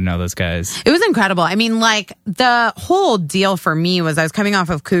Danny McBride and all those guys? It was incredible. I mean, like the whole deal for me was I was coming off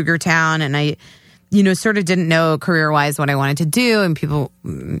of Cougar Town and I, sort of didn't know career-wise what I wanted to do. And people,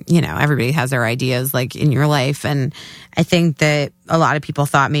 everybody has their ideas like in your life. And I think that a lot of people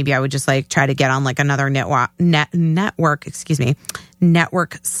thought maybe I would just like try to get on like another network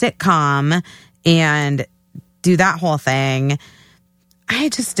sitcom and do that whole thing.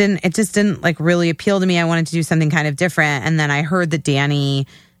 It just didn't like really appeal to me. I wanted to do something kind of different. And then I heard that Danny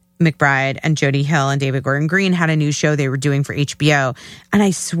McBride and Jody Hill and David Gordon Green had a new show they were doing for HBO. And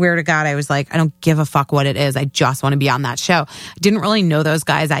I swear to God, I was like, I don't give a fuck what it is. I just want to be on that show. I didn't really know those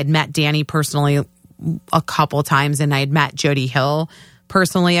guys. I'd met Danny personally a couple times and I'd met Jody Hill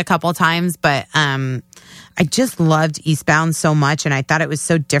personally a couple times. But I just loved Eastbound so much. And I thought it was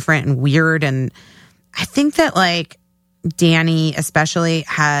so different and weird. And I think that like Danny especially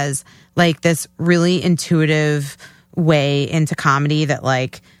has like this really intuitive way into comedy that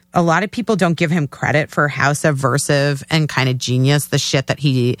like a lot of people don't give him credit for how subversive and kind of genius the shit that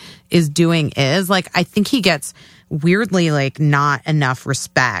he is doing is. Like I think he gets weirdly like not enough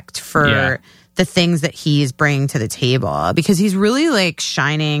respect for the things that he's bringing to the table, because he's really like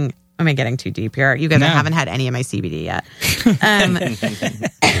shining. Am I getting too deep here? You guys haven't had any of my CBD yet.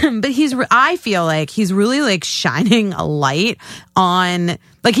 But I feel like he's really like shining a light on,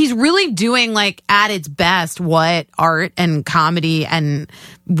 like he's really doing like at its best what art and comedy and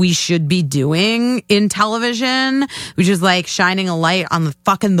we should be doing in television, which is like shining a light on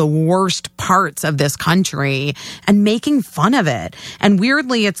the worst parts of this country and making fun of it. And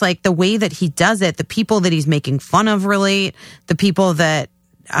weirdly, it's like the way that he does it, the people that he's making fun of relate, the people that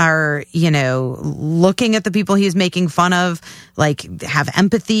are, looking at the people he's making fun of, like have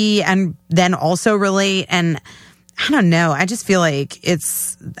empathy and then also relate. And I don't know. I just feel like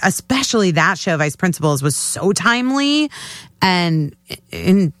it's, especially that show, Vice Principals, was so timely. And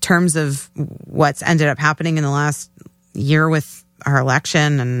in terms of what's ended up happening in the last year with our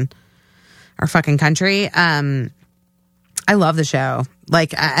election and our fucking country, I love the show.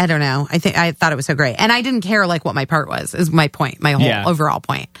 Like, I don't know. I thought it was so great. And I didn't care like what my part was, is my point, my whole overall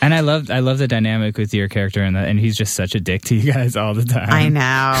point. And I love the dynamic with your character and he's just such a dick to you guys all the time. I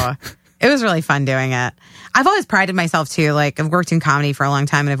know. It was really fun doing it. I've always prided myself too. Like, I've worked in comedy for a long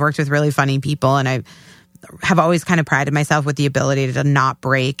time and I've worked with really funny people, and I have always kind of prided myself with the ability to not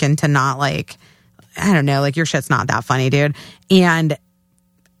break and to not like, I don't know, like your shit's not that funny, dude. And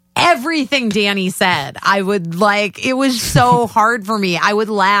everything Danny said, I would like, it was so hard for me. I would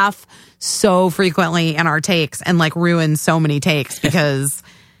laugh so frequently in our takes and like ruin so many takes because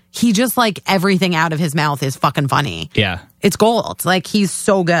he just like everything out of his mouth is fucking funny. Yeah. It's gold. Like he's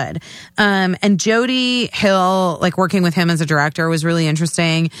so good. And Jody Hill, like working with him as a director was really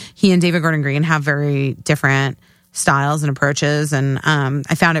interesting. He and David Gordon Green have very different styles and approaches. And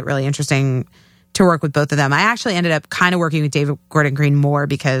I found it really interesting to work with both of them. I actually ended up kind of working with David Gordon Green more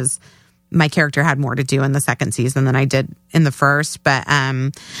because my character had more to do in the second season than I did in the first. But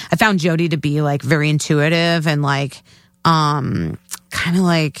I found Jody to be like very intuitive and like kind of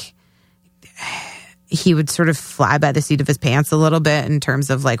like he would sort of fly by the seat of his pants a little bit in terms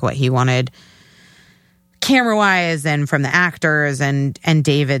of like what he wanted camera wise and from the actors, and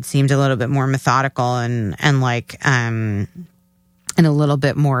David seemed a little bit more methodical and like and a little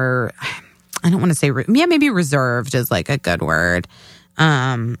bit more, I don't want to say, maybe reserved is like a good word.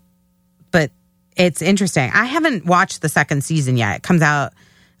 But it's interesting. I haven't watched the second season yet. It comes out,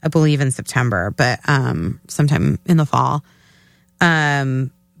 I believe, in September, but sometime in the fall.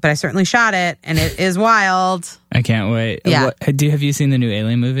 But I certainly shot it, and it is wild. I can't wait. Yeah. Have you seen the new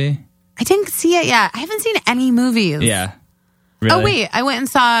Alien movie? I didn't see it yet. I haven't seen any movies. Yeah. Really? Oh, wait. I went and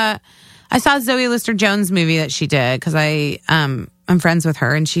saw Zoe Lister-Jones' movie that she did because I'm friends with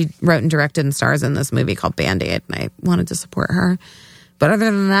her, and she wrote and directed and stars in this movie called Band-Aid, and I wanted to support her. But other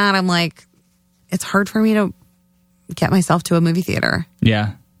than that, I'm like, it's hard for me to get myself to a movie theater.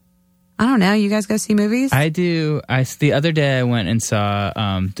 Yeah. I don't know. You guys go see movies? I do. The other day I went and saw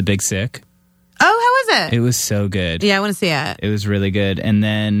The Big Sick. Oh, how was it? It was so good. Yeah, I want to see it. It was really good. And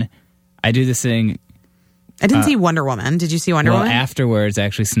then I do this thing. I didn't see Wonder Woman. Did you see Wonder Woman? Afterwards, I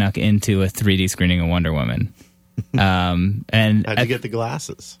actually snuck into a 3D screening of Wonder Woman. And how'd you get the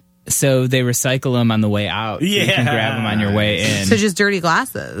glasses? So they recycle them on the way out. Yeah. So you can grab them on your way in. So just dirty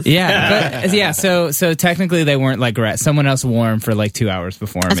glasses. Yeah. But, yeah. So technically they weren't like someone else wore them for like 2 hours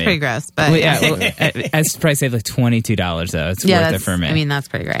before That's me. pretty gross. But Well, yeah. I probably saved like $22 though. It's worth it for me. I mean, that's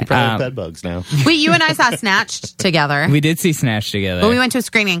pretty great. Probably have bed bugs now. Wait, you and I saw Snatched together. We did see Snatch together. But we went to a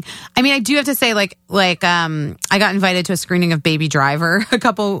screening. I mean, I do have to say, I got invited to a screening of Baby Driver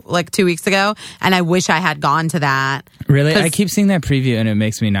 2 weeks ago, and I wish I had gone to that. Really? I keep seeing that preview, and it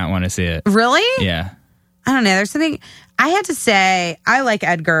makes me not want to see it. Really? Yeah. I don't know. There's something I had to say. I like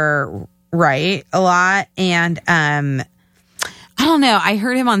Edgar Wright a lot, and I don't know. I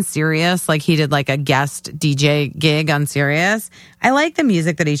heard him on Sirius. Like he did like a guest DJ gig on Sirius. I like the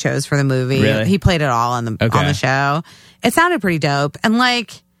music that he chose for the movie. Really? He played it all on the show. It sounded pretty dope. And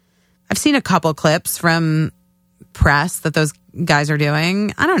like I've seen a couple clips from press that those guys are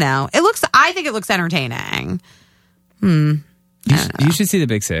doing. I don't know. I think it looks entertaining. You should see The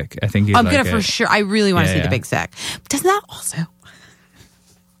Big Sick. I think I'm gonna for sure. I really want to see The Big Sick. But doesn't that also?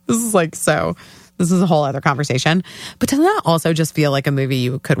 This is a whole other conversation. But doesn't that also just feel like a movie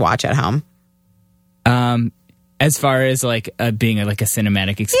you could watch at home? As far as being a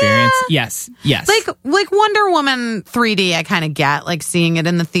cinematic experience, yes. Like Wonder Woman 3D, I kind of get like seeing it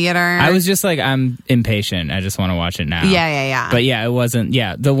in the theater. I was just I'm impatient. I just want to watch it now. Yeah. But yeah, it wasn't.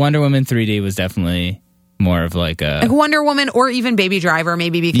 Yeah, the Wonder Woman 3D was definitely more of like Wonder Woman or even Baby Driver,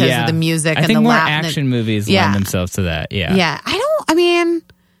 maybe because of the music. I and think the more lap action movies lend themselves to that. Yeah. Yeah.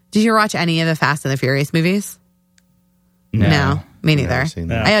 Did you ever watch any of the Fast and the Furious movies? No. Me neither. Never seen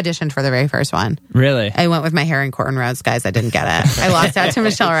that. I auditioned for the very first one. Really? I went with my hair in cornrows, guys. I didn't get it. I lost out to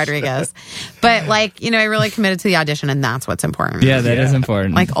Michelle Rodriguez. But like, I really committed to the audition, and that's what's important. Yeah, that is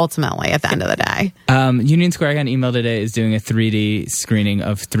important. Like ultimately at the end of the day. Union Square, I got an email today, is doing a 3D screening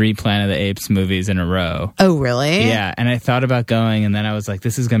of 3 Planet of the Apes movies in a row. Oh, really? Yeah, and I thought about going, and then I was like,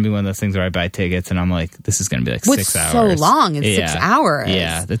 this is going to be one of those things where I buy tickets, and I'm like, this is going to be like 6 hours. So long. It's 6 hours.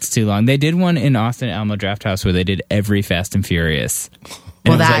 Yeah, that's too long. They did one in Austin at Alamo Draft House where they did every Fast and Furious.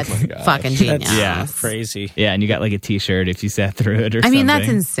 Well, And it was that's like, fucking genius. That's crazy. yeah, and you got like a t-shirt if you sat through it or something. I mean, that's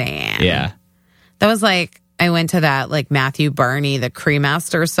insane. Yeah. That was like, I went to that like Matthew Barney, the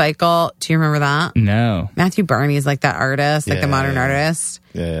Cremaster cycle. Do you remember that? No. Matthew Barney is like that artist, like the Yeah. modern artist.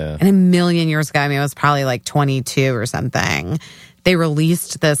 Yeah. And a million years ago, I mean, I was probably like 22 or something. They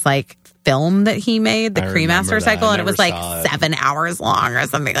released this like film that he made, the I remember Cremaster that. cycle, I and it was never like saw it. 7 hours long or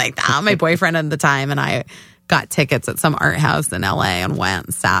something like that. My boyfriend at the time and I got tickets at some art house in LA and went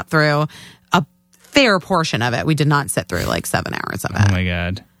and sat through a fair portion of it. We did not sit through like 7 hours of it. Oh my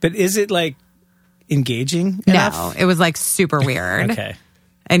God. But is it like engaging No, enough? it was like super weird. Okay.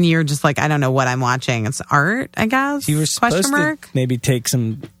 And you're just like, I don't know what I'm watching. It's art, I guess. You were supposed Question mark? to maybe take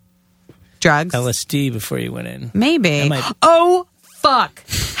some Drugs? LSD before you went in. Maybe. That might- Oh, fuck.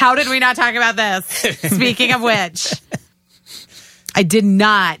 How did we not talk about this? Speaking of which, I did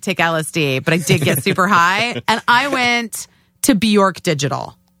not take LSD, but I did get super high. And I went to Bjork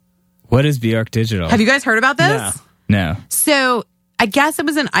Digital. What is Bjork Digital? Have you guys heard about this? No. No. So I guess it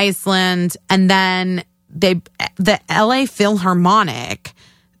was in Iceland, and then the LA Philharmonic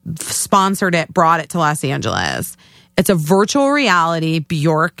sponsored it, brought it to Los Angeles. It's a virtual reality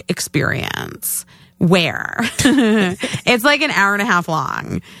Bjork experience where it's like an hour and a half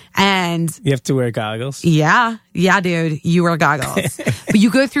long. And You have to wear goggles. yeah, dude, you wear goggles. But you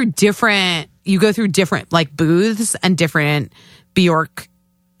go through different like booths and different Bjork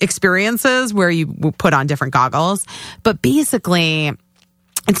experiences where you put on different goggles. But basically,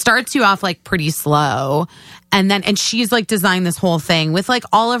 it starts you off like pretty slow. And she's like designed this whole thing with like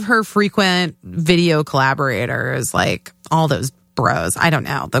all of her frequent video collaborators, like all those bros. I don't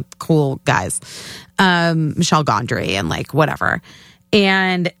know, the cool guys, Michelle Gondry and like whatever.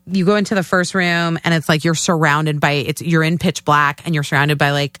 And you go into the first room and it's like you're surrounded by you're in pitch black and you're surrounded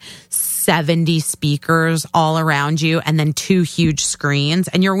by like 70 speakers all around you and then 2 huge screens,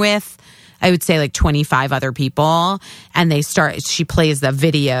 and you're with, I would say, like 25 other people, and she plays the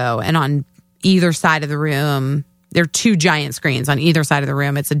video, and on either side of the room, there are 2 giant screens on either side of the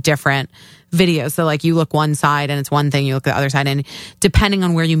room. It's a different video. So like you look one side and it's one thing, you look the other side, and depending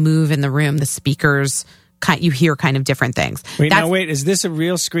on where you move in the room, the speakers, you hear kind of different things. Wait, is this a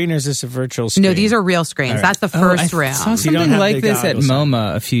real screen or is this a virtual screen? No, these are real screens. All right. That's the first I room. saw So you don't something have like the this at goggles on.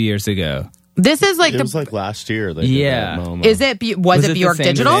 MoMA a few years ago. This is like It was like last year. They did Yeah. that at MoMA. is it was it the Bjork same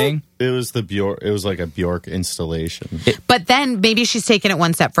Digital? thing? It was the Bjork. It was like a Bjork installation. But then maybe she's taken it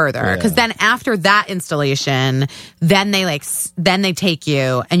one step further, because then after that installation, then they take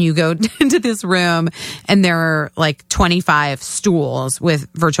you and you go into this room and there are like 25 stools with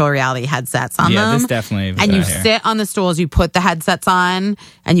virtual reality headsets on Yeah, them. this definitely was And you out here. sit on the stools, you put the headsets on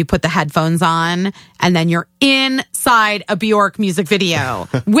and you put the headphones on, and then you're inside a Bjork music video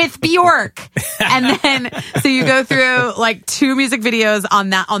with Bjork. And then so you go through like 2 music videos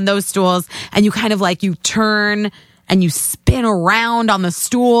on those stools, and you kind of like you turn and you spin around on the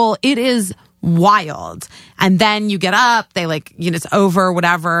stool. It is wild. And then you get up, they like, it's over,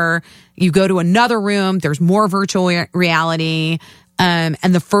 whatever. You go to another room, there's more virtual reality. And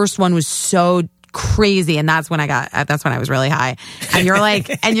the first one was so crazy, and that's when I was really high. And you're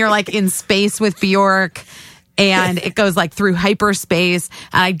like in space with Bjork, and it goes like through hyperspace.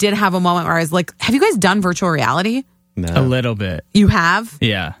 And I did have a moment where I was like, have you guys done virtual reality? No. A little bit. You have?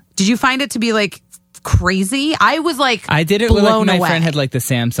 Yeah. Did you find it to be like crazy? I was like, I did it with like blown my away. friend had like the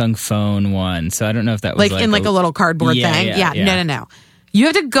Samsung phone one, so I don't know if that was like in like a little cardboard Yeah, thing. yeah. No. You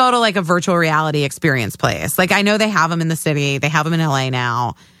have to go to like a virtual reality experience place. Like I know they have them in the city. They have them in LA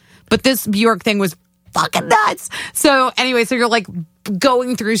now. But this Bjork thing was fucking nuts. So anyway, so you're like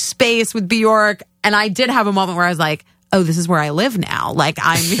going through space with Bjork, and I did have a moment where I was like, oh, this is where I live now. Like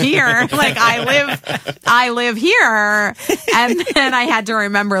I'm here. Like I live here. And then I had to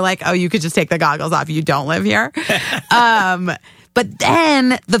remember like, oh, you could just take the goggles off. You don't live here. But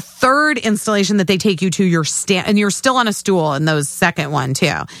then the third installation that they take you to, you're still on a stool in those second one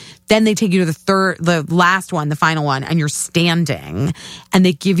too. Then they take you to the last one, the final one, and you're standing, and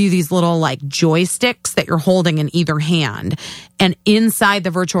they give you these little like joysticks that you're holding in either hand. And inside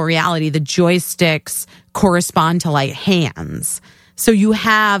the virtual reality, the joysticks correspond to like hands. So you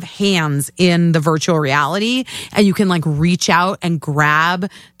have hands in the virtual reality and you can like reach out and grab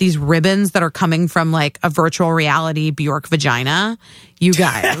these ribbons that are coming from like a virtual reality Bjork vagina. You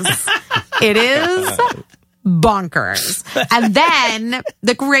guys, it is bonkers. And then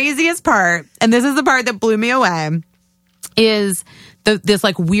the craziest part, and this is the part that blew me away, is this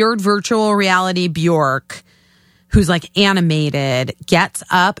like weird virtual reality Bjork who's like animated gets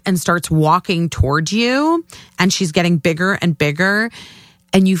up and starts walking towards you, and she's getting bigger and bigger,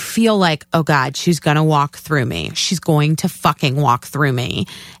 and you feel like, oh God, she's gonna walk through me. She's going to fucking walk through me.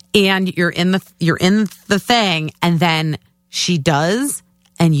 And you're in the thing, and then she does,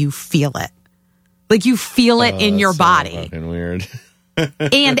 and you feel it. Like you feel it in your body. Fucking weird.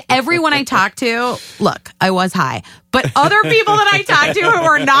 And everyone I talked to, look, I was high, but other people that I talked to who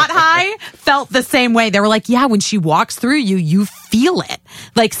were not high felt the same way. They were like, yeah, when she walks through you, you feel it.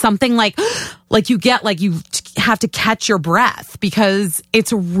 Like something like you get, like you have to catch your breath because it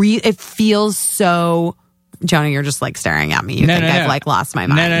feels so. Jonah, you're just like staring at me. You think I've like lost my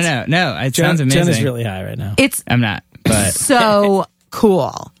mind. No. It sounds amazing. Jonah's really high right now. I'm not, but so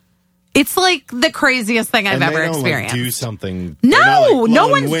cool. It's like the craziest thing I've ever experienced. Like, do something. No, no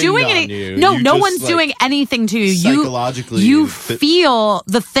one's doing anything. No one's doing anything to you. Psychologically, you feel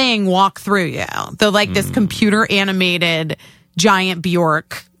the thing walk through you. This computer animated giant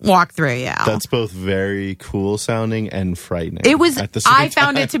Bjork walk through you. That's both very cool sounding and frightening. It was. At the same I time.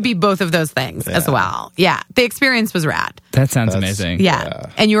 found it to be both of those things as well. Yeah, the experience was rad. that sounds amazing. Yeah.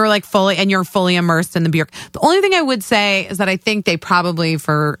 And you were like you're fully immersed in the Bjork. The only thing I would say is that I think they probably,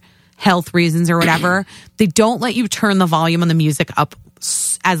 for health reasons or whatever, they don't let you turn the volume on the music up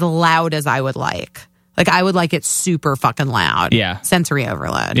as loud as I would like. Like I would like it super fucking loud. Yeah. Sensory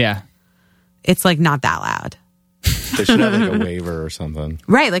overload. Yeah. It's like not that loud. They should have like a waiver or something.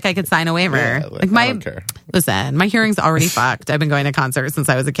 Right. Like I could sign a waiver. Yeah, I don't care. Listen, my hearing's already fucked. I've been going to concerts since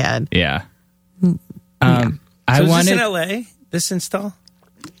I was a kid. Yeah. So I is wanted. this in LA? This install?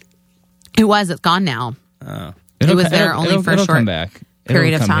 It's gone now. Oh. It was there only for a it'll short come back.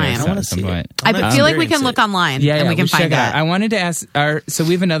 period It'll of come here time. at I wanna some see it. point. I feel like we can look online and we can find check it. I wanted to ask so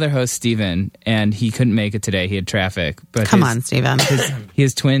we have another host, Steven, and he couldn't make it today. He had traffic. But Come on, Steven. He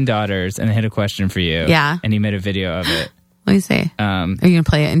has twin daughters, and I had a question for you. Yeah. And he made a video of it. Let me see. Are you going to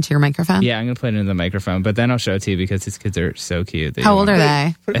play it into your microphone? Yeah, I'm going to play it into the microphone, but then I'll show it to you because his kids are so cute. How old are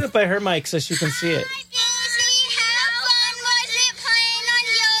they? Put it up by her mic so she can see it.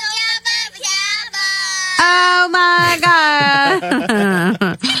 Oh my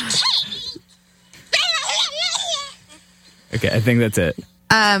God. Okay, I think that's it.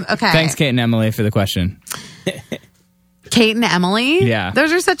 Okay. Thanks, Kate and Emily, for the question. Kate and Emily? Yeah.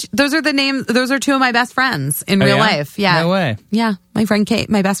 Those are the names. Those are two of my best friends in real life. Yeah. No way. Yeah. My friend Kate,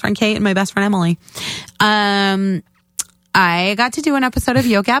 my best friend Kate, and my best friend Emily. I got to do an episode of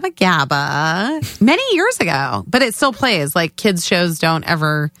Yo Gabba Gabba many years ago, but it still plays. Like kids shows don't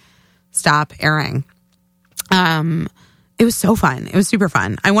ever stop airing. It was so fun. It was super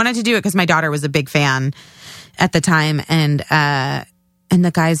fun. I wanted to do it because my daughter was a big fan at the time, and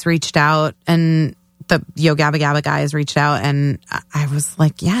the guys reached out, and the Yo Gabba Gabba guys reached out, and I was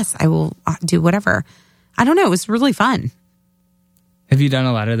like, yes, I will do whatever. I don't know. It was really fun. Have you done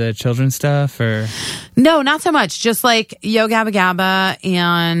a lot of the children's stuff, or? No, not so much. Just like Yo Gabba Gabba,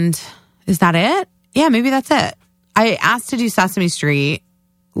 and is that it? Yeah, maybe that's it. I asked to do Sesame Street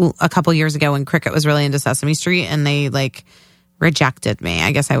a couple years ago when Cricket was really into Sesame Street, and they like rejected me.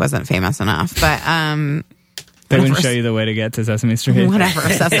 I guess I wasn't famous enough, but They wouldn't show you the way to get to Sesame Street. Whatever,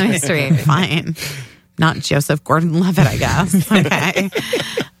 Sesame Street, fine. Not Joseph Gordon-Levitt, I guess. Okay.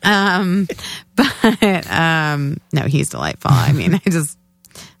 No, he's delightful. I mean,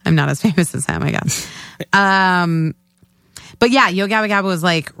 I'm not as famous as him, I guess. But yeah, Yo Gabba Gabba was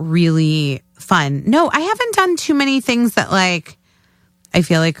like really fun. No, I haven't done too many things that like I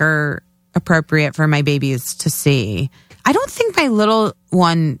feel like are appropriate for my babies to see. I don't think my little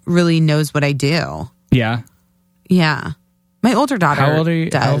one really knows what I do. Yeah. Yeah. My older daughter How old are you?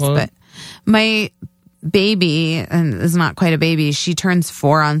 does, but my baby, and is not quite a baby, she turns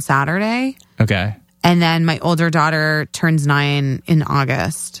 4 on Saturday. Okay. And then my older daughter turns 9 in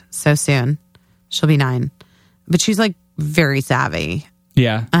August. So soon. She'll be 9. But she's like very savvy.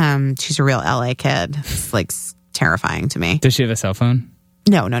 Yeah. She's a real LA kid. It's like terrifying to me. Does she have a cell phone?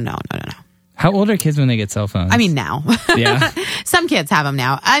 No. How old are kids when they get cell phones? I mean, now. Yeah. Some kids have them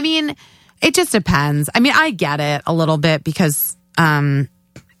now. I mean, it just depends. I mean, I get it a little bit because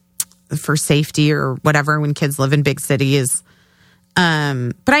for safety or whatever when kids live in big cities. But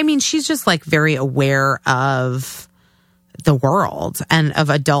I mean, she's just like very aware of the world and of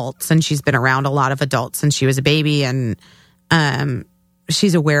adults. And she's been around a lot of adults since she was a baby. And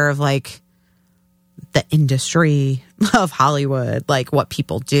she's aware of like the industry of Hollywood, like what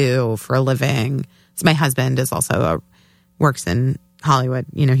people do for a living. So my husband is also works in Hollywood.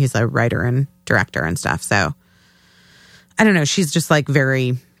 You know, he's a writer and director and stuff. So I don't know. She's just like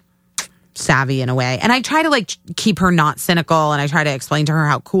very savvy in a way. And I try to like keep her not cynical, and I try to explain to her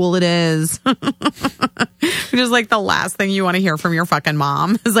how cool it is. Which is like the last thing you want to hear from your fucking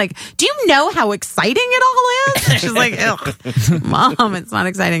mom. Is like, do you know how exciting it all is? She's like, ugh, Mom, it's not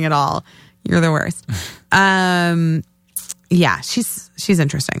exciting at all. You're the worst. Yeah, she's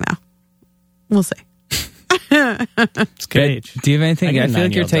interesting though. We'll see. It's good age. Do you have anything? I feel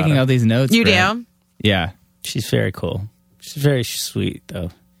like you're taking all these notes. You Brett. do? Yeah. She's very cool. She's very sweet, though.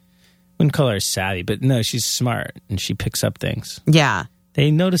 Wouldn't call her savvy, but no, she's smart, and she picks up things. Yeah.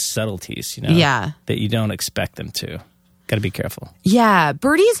 They notice subtleties, you know? Yeah. That you don't expect them to. Got to be careful. Yeah.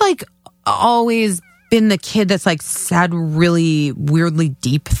 Birdie's like always been the kid that's like said really weirdly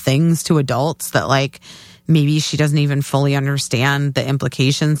deep things to adults that like maybe she doesn't even fully understand the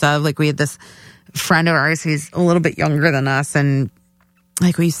implications of. Like we had this friend of ours who's a little bit younger than us, and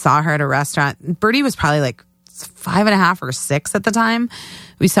like we saw her at a restaurant. Birdie was probably like 5.5 or 6 at the time.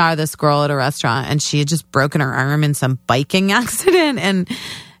 We saw this girl at a restaurant, and she had just broken her arm in some biking accident, and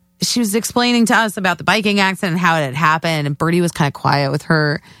she was explaining to us about the biking accident and how it had happened. And Birdie was kind of quiet with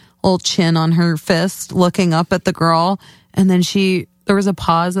her little chin on her fist, looking up at the girl. And then there was a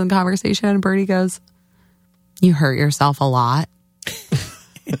pause in the conversation, and Birdie goes, "You hurt yourself a lot."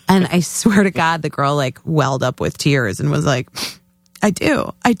 And I swear to God, the girl like welled up with tears and was like, I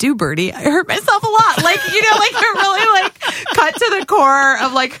do, Birdie. I hurt myself a lot. Like, you know, like it really like cut to the core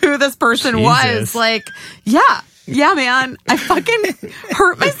of like who this person was. Like, yeah, man, I fucking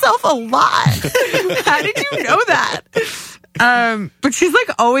hurt myself a lot. How did you know that? But she's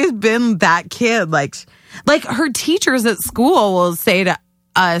like always been that kid. Like her teachers at school will say to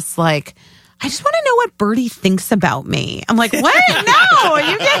us, like, I just want to know what Birdie thinks about me. I'm like, what? No,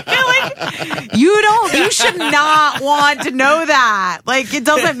 you should not want to know that. Like, it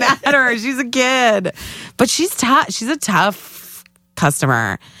doesn't matter. She's a kid, but she's tough. She's a tough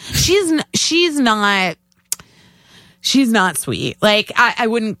customer. She's not sweet. Like, I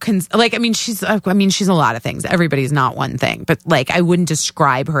wouldn't, she's a lot of things. Everybody's not one thing, but like, I wouldn't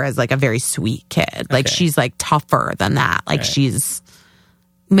describe her as like a very sweet kid. Like, she's like tougher than that. Like,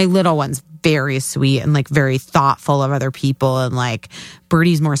 my little one's very sweet and like very thoughtful of other people, and like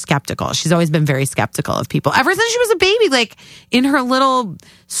Birdie's more skeptical. She's always been very skeptical of people ever since she was a baby. Like in her little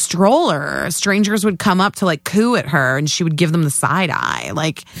stroller, strangers would come up to like coo at her, and she would give them the side eye.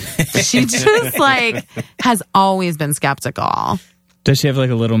 Like she just like has always been skeptical. Does she have like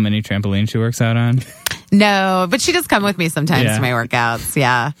a little mini trampoline she works out on? No, but she does come with me sometimes to my workouts.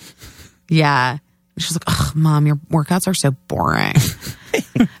 Yeah. She's like, "Oh, Mom, your workouts are so boring."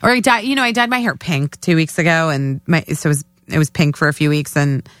 Or I dyed my hair pink 2 weeks ago, and it was pink for a few weeks,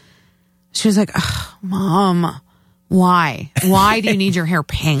 and she was like, "Oh, Mom, why do you need your hair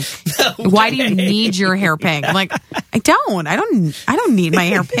pink? Why do you need your hair pink?" I'm like, I don't need my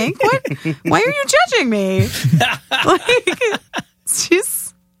hair pink. What? Why are you judging me? Like,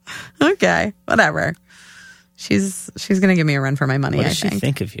 she's okay, whatever. She's gonna give me a run for my money. What does she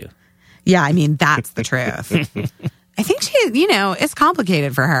think of you? Yeah, I mean, that's the truth. I think she, it's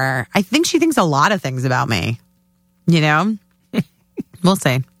complicated for her. I think she thinks a lot of things about me. We'll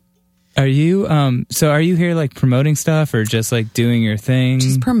see. Are you are you here like promoting stuff or just like doing your thing?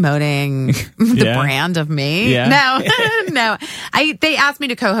 Just promoting the brand of me. Yeah. No. They asked me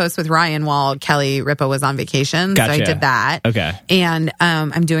to co-host with Ryan while Kelly Ripa was on vacation. Gotcha. So I did that. Okay. And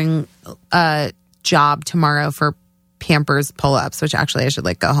I'm doing a job tomorrow for Pampers pull-ups, which actually I should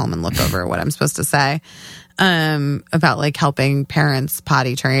like go home and look over what I'm supposed to say about like helping parents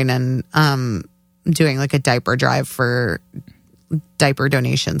potty train, and doing like a diaper drive for diaper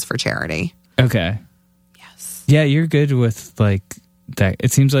donations for charity. Okay. Yes. Yeah, you're good with like that.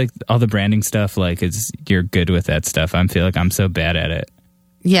 It seems like all the branding stuff, like you're good with that stuff. I feel like I'm so bad at it.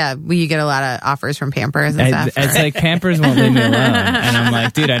 Yeah, well, you get a lot of offers from Pampers and stuff. It's like Pampers won't leave me alone. And I'm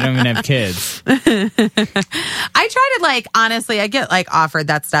like, dude, I don't even have kids. I try to like, honestly, I get like offered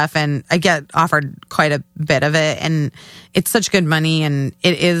that stuff, and I get offered quite a bit of it, and it's such good money, and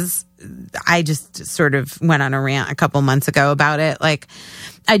it is. I just sort of went on a rant a couple months ago about it. Like,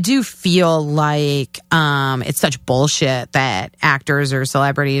 I do feel like it's such bullshit that actors or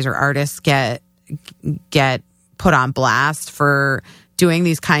celebrities or artists get put on blast for doing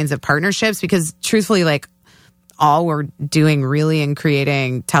these kinds of partnerships, because truthfully, like, all we're doing really in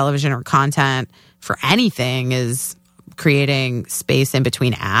creating television or content for anything is creating space in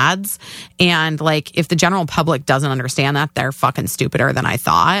between ads. And like, if the general public doesn't understand that, they're fucking stupider than I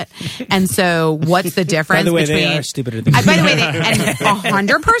thought. And so what's the difference By the way, between... they are stupider than By the way, and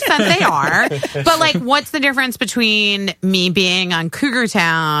 100% they are. But like, what's the difference between me being on Cougar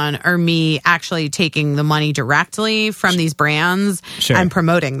Town or me actually taking the money directly from these brands and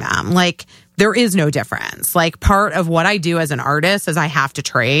promoting them? Like, there is no difference. Like, part of what I do as an artist is I have to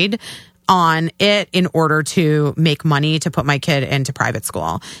trade on it in order to make money to put my kid into private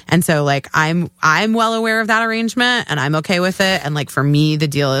school. And so like, I'm well aware of that arrangement and I'm okay with it. And like, for me, the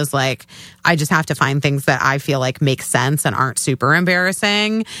deal is like, I just have to find things that I feel like make sense and aren't super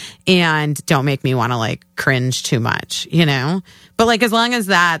embarrassing and don't make me want to like cringe too much, you know? But like, as long as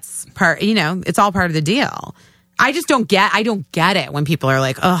that's part, you know, it's all part of the deal. I don't get it when people are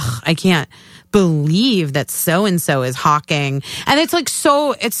like, ugh, I can't believe that so-and-so is hawking. And it's like, it's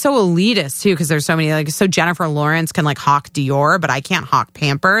so elitist too, because there's so many, like, so Jennifer Lawrence can like hawk Dior, but I can't hawk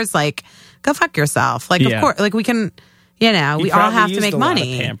Pampers. Like, go fuck yourself. Like, of course, like we can, you know, we all have to make money.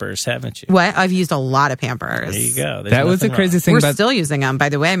 Lot of Pampers, haven't you? What? I've used a lot of Pampers. There you go. That was the craziest thing. We're still using them, by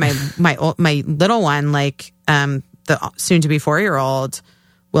the way. My little one, like, the soon-to-be 4-year-old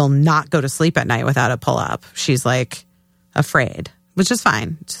will not go to sleep at night without a pull-up. She's like afraid, which is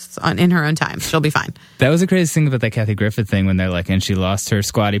fine. Just in her own time, she'll be fine. That was the craziest thing about that Kathy Griffith thing when they're like, and she lost her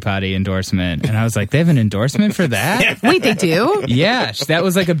Squatty Potty endorsement. And I was like, they have an endorsement for that? Wait, they do? Yeah, that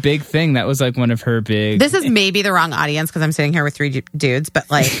was like a big thing. That was like one of her big... This is maybe the wrong audience because I'm sitting here with 3 dudes, but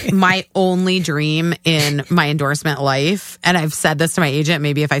like my only dream in my endorsement life, and I've said this to my agent,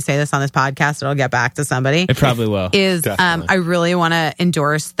 maybe if I say this on this podcast, it'll get back to somebody. It probably will. Is I really want to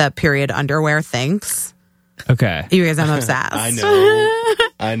endorse the period underwear Thinks. Okay. You guys, I'm obsessed.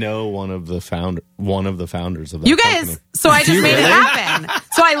 I know one of the founders of that. You guys, company. so I just made it happen.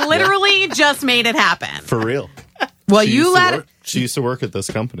 So I literally just made it happen. For real. Well, she used to work at this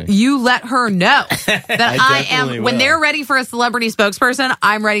company. You let her know that I am. will. When they're ready for a celebrity spokesperson,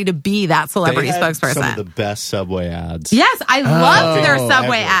 I'm ready to be that celebrity They had spokesperson. Some of the best Subway ads. Yes, I love their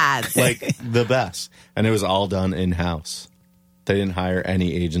Subway ever. ads. Like the best, and it was all done in house. They didn't hire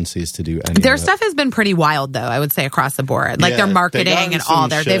any agencies to do any. Their of it. stuff has been pretty wild, though. I would say across the board, like their marketing and all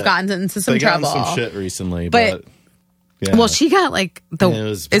their. They've gotten into some trouble. Some shit recently, but yeah. Well, she got like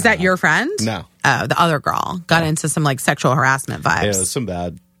is that your friend? No. Oh, the other girl got into some like sexual harassment vibes. Yeah, it was some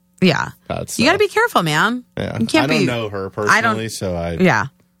bad. Yeah, bad you got to be careful, man. Yeah, you can't I don't know her personally, Yeah.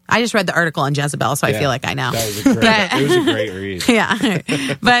 I just read the article on Jezebel, so I feel like I know. That was it was a great read. Yeah,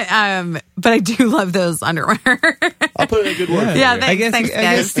 but I do love those underwear. I'll put in a good word. Yeah, for you. thanks, I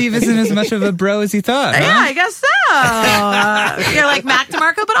guess Steve isn't as much of a bro as he thought. Huh? Yeah, I guess so. You're like Mac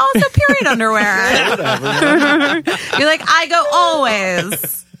DeMarco, but also period underwear. Yeah, whatever. You're like, I go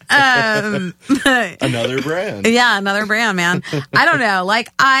always. Another brand. Yeah, another brand, man. I don't know.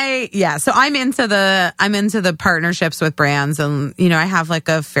 So I'm into the partnerships with brands, and you know, I have like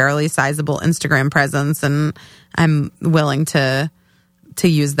a fairly sizable Instagram presence, and I'm willing to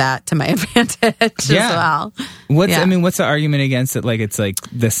use that to my advantage as well. What's the argument against it? Like, it's like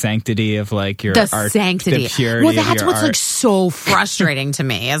the sanctity of like your art, sanctity, the purity well, that's of your what's art. like so frustrating to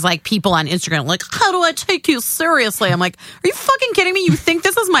me is like people on Instagram like, how do I take you seriously? I'm like, are you fucking kidding me? You think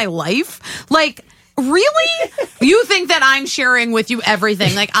this is my life? Like, really? You think that I'm sharing with you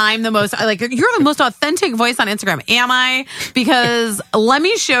everything? Like, I'm the most, like, you're the most authentic voice on Instagram. Am I? Because let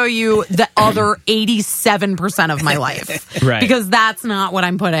me show you the other 87% of my life. Right. Because that's not what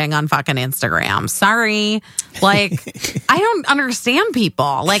I'm putting on fucking Instagram. Sorry. Like, I don't understand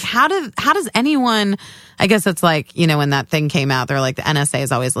people. Like, how does anyone, I guess it's like, you know, when that thing came out, they're like, the NSA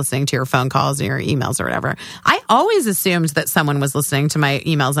is always listening to your phone calls and your emails or whatever. I always assumed that someone was listening to my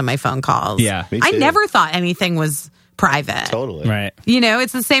emails and my phone calls. Yeah. Me I too. never thought anything was private. Totally. Right. You know,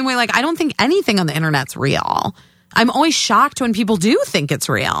 it's the same way, like, I don't think anything on the internet's real. I'm always shocked when people do think it's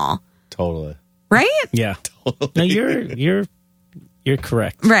real. Totally. Right? Yeah. No, you're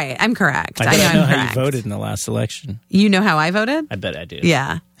correct. Right. I'm correct. I know don't know I'm how correct. you voted in the last election. You know how I voted? I bet I do.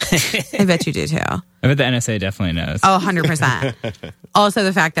 Yeah. I bet you do too. I bet the NSA definitely knows. Oh, 100%. Also,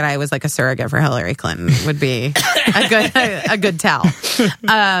 the fact that I was like a surrogate for Hillary Clinton would be a good tell.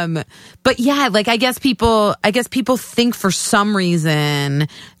 But yeah, like I guess people think for some reason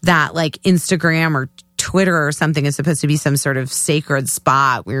that like Instagram or Twitter or something is supposed to be some sort of sacred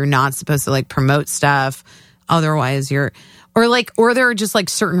spot where you're not supposed to like promote stuff. Otherwise, or there are just like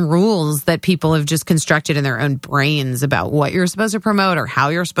certain rules that people have just constructed in their own brains about what you're supposed to promote or how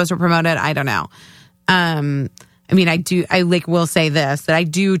you're supposed to promote it. I don't know. I mean, I will say this, that I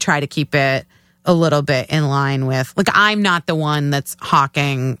do try to keep it a little bit in line with, like, I'm not the one that's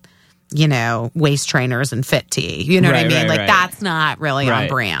hawking waist trainers and fit tee. You know what I mean? Right. That's not really on Right.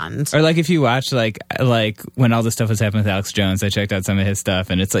 brand. Or like if you watch like when all this stuff was happening with Alex Jones, I checked out some of his stuff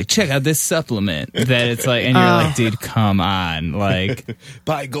and it's like, check out this supplement that it's like, and you're like, dude, come on. Like,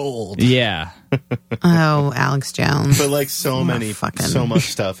 Buy gold. yeah. Oh, Alex Jones. But like so much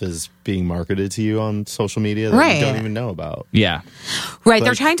stuff is being marketed to you on social media that Right. you don't even know about. Yeah. Right.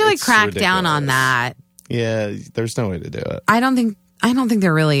 They're Like, trying to it's crack down on ridiculous. that. Yeah, there's no way to do it. I don't think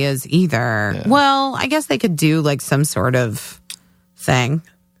there really is either. Yeah. Well, I guess they could do like some sort of thing.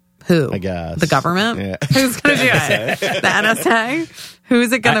 Who? I guess. The government? Yeah. Who's going to do it? The NSA?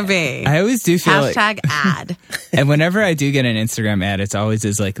 Who's it going to be? I always do feel like, Hashtag ad. and whenever I do get an Instagram ad, it's always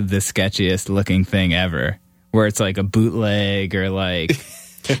is like the sketchiest looking thing ever, where it's like a bootleg or like.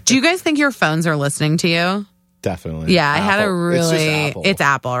 Do you guys think your phones are listening to you? Definitely. Yeah, I had a Apple. It's just really, Apple. it's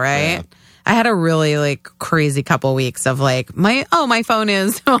Apple, right? Yeah. I had a really like crazy couple weeks of like my phone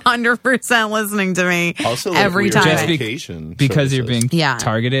is 100% listening to me Also, like, every weird time. notification Because you're services. being Yeah.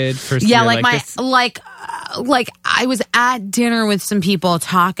 targeted for Yeah, you're like this- like I was at dinner with some people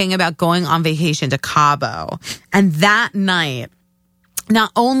talking about going on vacation to Cabo, and that night,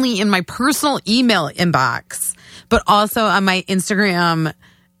 not only in my personal email inbox, but also on my Instagram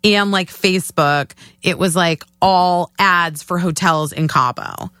and like Facebook, it was like all ads for hotels in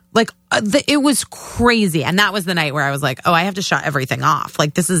Cabo. Like it was crazy, and that was the night where I was like, "Oh, I have to shut everything off.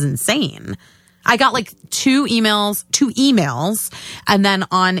 Like this is insane." I got like two emails, and then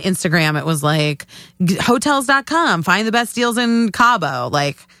on Instagram it was like hotels.com, find the best deals in Cabo.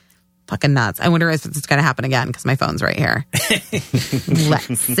 Like fucking nuts. I wonder if it's going to happen again because my phone's right here.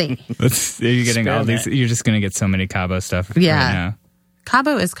 Let's see. you're getting all these. Experiment. You're just gonna get so many Cabo stuff. Yeah. Right now.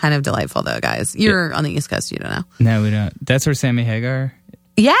 Cabo is kind of delightful though, guys. You're on the East Coast, you don't know. No, we don't. That's where Sammy Hagar.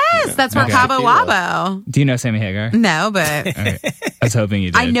 Yes, that's where Okay. Cabo Tequila. Wabo. Do you know Sammy Hagar? No, but All right. I was hoping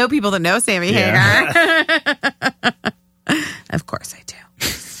you did. I know people that know Sammy Yeah. Hagar. Of course I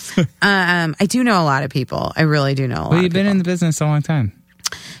do. I do know a lot of people. I really do know a lot Well, of you've been people. in the business a long time.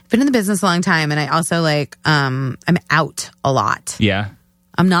 Been in the business a long time, and I also like I'm out a lot. Yeah.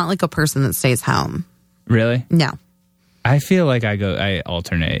 I'm not like a person that stays home. Really? No. I feel like I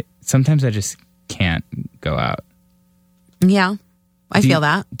alternate. Sometimes I just can't go out. Yeah. I Do you- feel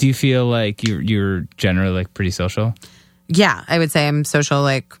that. Do you feel like you're generally like pretty social? Yeah, I would say I'm social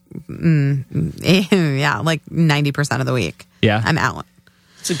like yeah, like 90% of the week. Yeah. I'm out.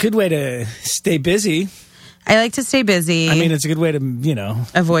 It's a good way to stay busy. I like to stay busy. I mean, it's a good way to,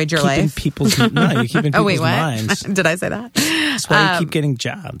 avoid your keeping life. people's you're keeping people's Oh wait, what? minds. Did I say that? That's why you keep getting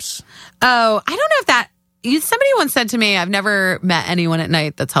jobs. Oh, I don't know if that. Somebody once said to me, "I've never met anyone at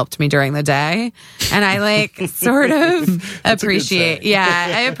night that's helped me during the day," and I like sort of appreciate. Yeah,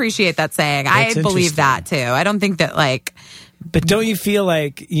 I appreciate that saying. I That's believe that too. I don't think that like. But don't you feel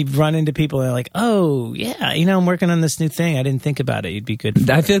like you run into people that are like, oh, yeah, I'm working on this new thing. I didn't think about it. You'd be good.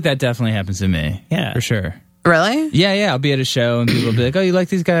 I feel like that definitely happens to me. Yeah. For sure. Really? Yeah. I'll be at a show and people will be like, "Oh, you like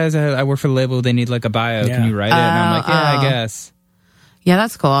these guys? I work for the label. They need like a bio. Yeah. Can you write it?" And I'm like, "Yeah, I guess." Yeah,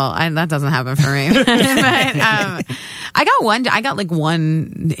 that's cool. That doesn't happen for me. But, I got like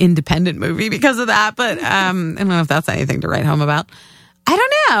one independent movie because of that, but I don't know if that's anything to write home about. I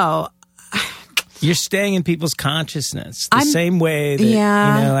don't know. You're staying in people's consciousness the same way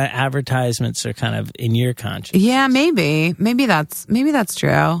that advertisements are kind of in your consciousness. Yeah, maybe that's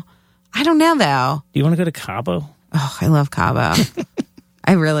true. I don't know though. Do you want to go to Cabo? Oh, I love Cabo.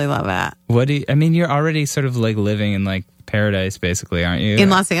 I really love it. What do you, I mean, you're already sort of like living in like paradise, basically, aren't you? In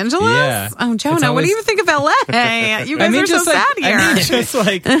Los Angeles? Yeah. Oh, Jonah, It's what always- do you think of LA? You guys are so just like, sad here. I mean, just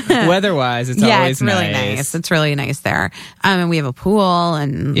like weather-wise, it's Yeah, always it's really nice. It's really nice there. And we have a pool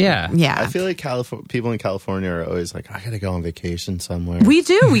and Yeah. yeah. I feel like people in California are always like, I gotta go on vacation somewhere. We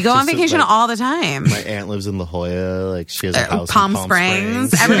do. We go on Just vacation like- all the time. My aunt lives in La Jolla. Like she has a house Palm in Palm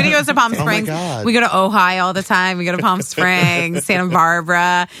Springs. Everybody goes to Palm Oh my Springs. God. We go to Ojai all the time. We go to Palm Springs, Santa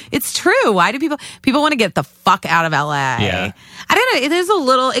Barbara. It's true. Why do people want to get the fuck out of LA? Yeah. I don't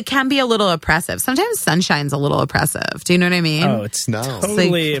know. It can be a little oppressive. Sometimes sunshine's a little oppressive. Do you know what I mean? Oh, it's No.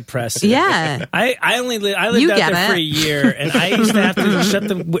 totally oppressive. Yeah. I lived out You there get for it. a year, and I used to have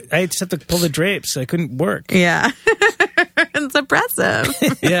to pull the drapes. So I couldn't work. Yeah. It's oppressive.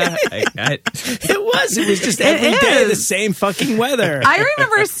 Yeah. It was just every day the same fucking weather. I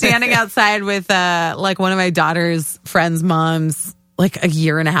remember standing outside with like one of my daughter's friends' moms like a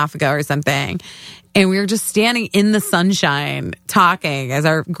year and a half ago or something. And we were just standing in the sunshine talking as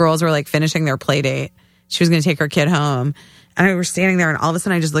our girls were like finishing their play date. She was going to take her kid home. And we were standing there and all of a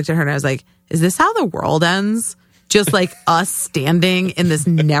sudden I just looked at her and I was like, is this how the world ends? just like us standing in this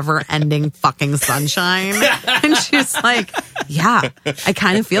never-ending fucking sunshine. And she's like, yeah, I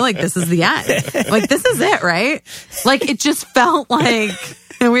kind of feel like this is the end. Like, this is it, right? Like, it just felt like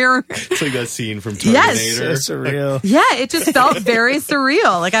we were... It's like that scene from Terminator. Yes. So surreal. Yeah, it just felt very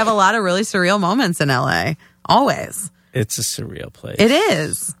surreal. Like, I have a lot of really surreal moments in LA. Always. It's a surreal place. It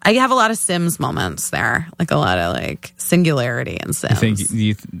is. I have a lot of Sims moments there. Like, a lot of, like, singularity in Sims.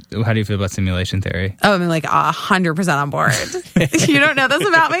 How do you feel about simulation theory? Oh, I'm like 100% on board. You don't know this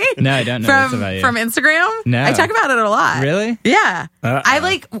about me? No, I don't know this about you. From Instagram? No. I talk about it a lot. Really? Yeah. Uh-oh. I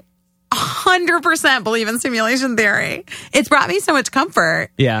like 100% believe in simulation theory. It's brought me so much comfort.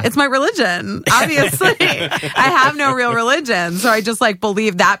 Yeah. It's my religion, obviously. I have no real religion. So I just like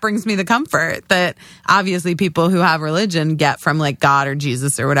believe that brings me the comfort that obviously people who have religion get from like God or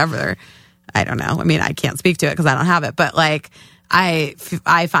Jesus or whatever. I don't know. I mean, I can't speak to it because I don't have it. But like, I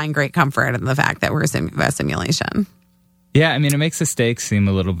find great comfort in the fact that we're a simulation. Yeah, I mean, it makes the stakes seem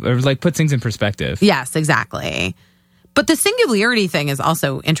a little, or like puts things in perspective. Yes, exactly. But the singularity thing is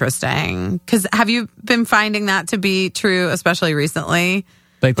also interesting because have you been finding that to be true, especially recently?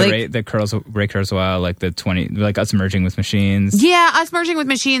 Like the Ray Kurzweil, like the 20, like us merging with machines. Yeah, us merging with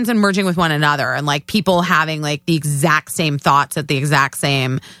machines and merging with one another, and like people having like the exact same thoughts at the exact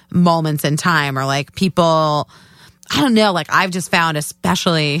same moments in time, or like people, I don't know, like I've just found,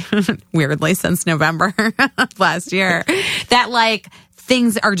 especially weirdly since November last year, that like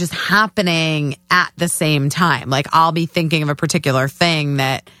things are just happening at the same time. Like I'll be thinking of a particular thing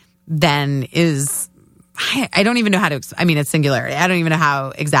that then is, I don't even know how to, I mean, it's singularity. I don't even know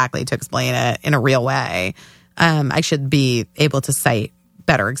how exactly to explain it in a real way. I should be able to cite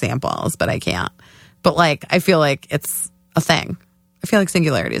better examples, but I can't. But like, I feel like it's a thing. I feel like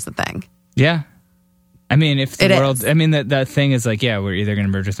singularity is a thing. Yeah. I mean, if the It world, is. I mean, that thing is like, yeah, we're either going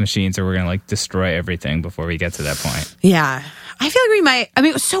to merge with machines or we're going to like destroy everything before we get to that point. Yeah. I feel like we might, I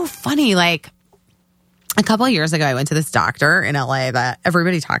mean, it was so funny. Like a couple of years ago, I went to this doctor in LA that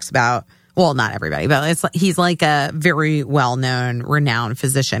everybody talks about. Well, not everybody, but it's like, he's like a very well-known, renowned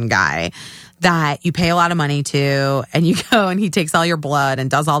physician guy that you pay a lot of money to, and you go and he takes all your blood and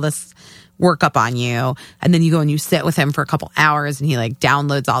does all this workup on you. And then you go and you sit with him for a couple hours and he like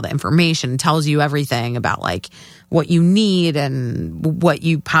downloads all the information and tells you everything about like what you need and what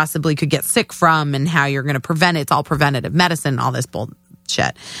you possibly could get sick from and how you're going to prevent it. It's all preventative medicine, all this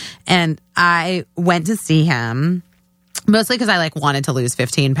bullshit. And I went to see him mostly because I like wanted to lose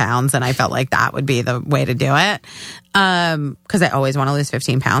 15 pounds and I felt like that would be the way to do it. Because I always want to lose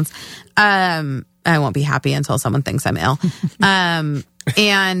 15 pounds. I won't be happy until someone thinks I'm ill.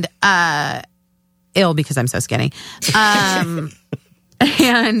 And ill because I'm so skinny. And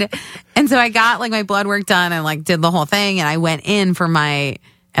so I got like my blood work done and like did the whole thing. And I went in for my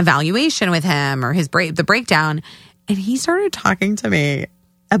evaluation with him or his the breakdown. And he started talking to me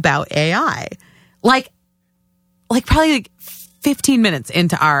about AI. Like probably like 15 minutes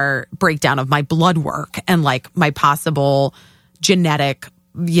into our breakdown of my blood work and like my possible genetic,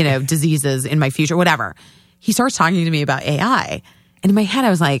 diseases in my future, whatever. He starts talking to me about AI. And in my head, I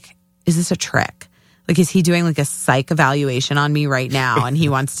was like, is this a trick? Like, is he doing like a psych evaluation on me right now? And he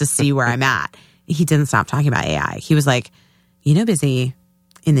wants to see where I'm at. He didn't stop talking about AI. He was like, Busy,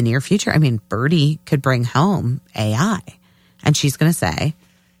 in the near future, I mean, Birdie could bring home AI. And she's going to say,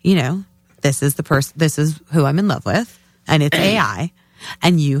 this is the person, this is who I'm in love with, and it's AI,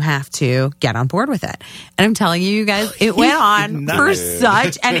 and you have to get on board with it. And I'm telling you guys, it went on for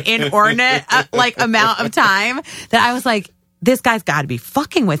such an inordinate amount of time that I was like, this guy's got to be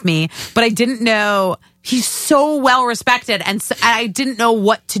fucking with me. But I didn't know, he's so well respected, and so, I didn't know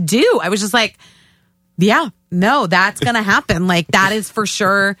what to do. I was just like, yeah, no, that's going to happen. Like, that is for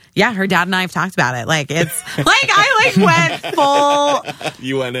sure. Yeah, her dad and I have talked about it. Like, it's like, I went full.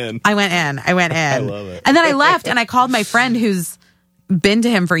 You went in. I went in. I love it. And then I left and I called my friend who's been to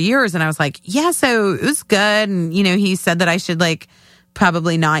him for years. And I was like, yeah, so it was good. And, he said that I should like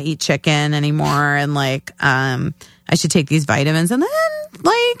probably not eat chicken anymore. And like, I should take these vitamins. And then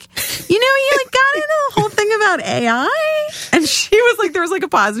like, he like got into the whole thing about AI. And she was like, there was like a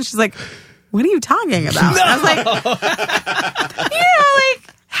pause and she's like, what are you talking about? No. I was like,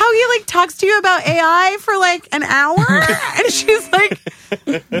 like how he like talks to you about AI for like an hour? And she's like,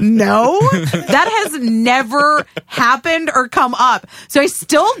 no, that has never happened or come up. So I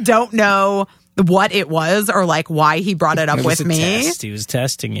still don't know what it was or like why he brought it up with me. Test. He was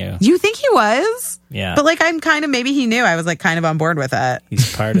testing you. You think he was? Yeah. But like I'm kind of, maybe he knew I was like kind of on board with it.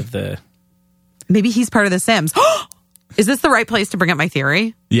 He's part of the... Maybe he's part of the Sims. Is this the right place to bring up my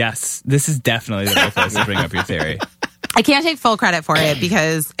theory? Yes, this is definitely the right place to bring up your theory. I can't take full credit for it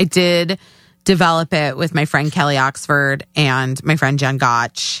because I did develop it with my friend Kelly Oxford and my friend Jen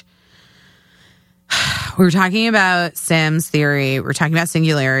Gotch. We were talking about Sims theory. We were talking about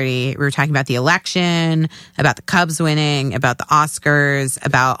singularity. We were talking about the election, about the Cubs winning, about the Oscars,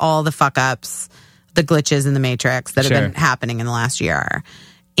 about all the fuck ups, the glitches in the Matrix that have been happening in the last year.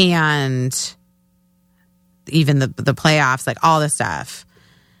 And even the playoffs, like all this stuff.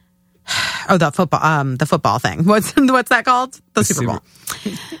 Oh, the football thing. What's that called? The Super Bowl.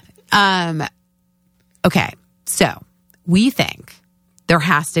 Okay. So we think there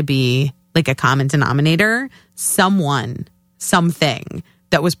has to be like a common denominator, something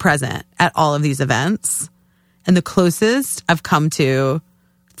that was present at all of these events. And the closest I've come to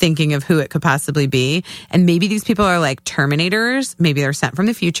thinking of who it could possibly be. And maybe these people are like Terminators. Maybe they're sent from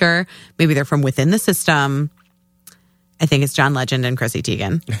the future. Maybe they're from within the system. I think it's John Legend and Chrissy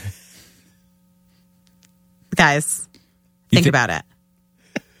Teigen. Guys, think about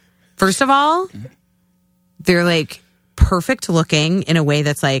it. First of all, they're like perfect looking in a way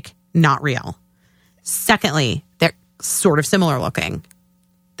that's like not real. Secondly, they're sort of similar looking.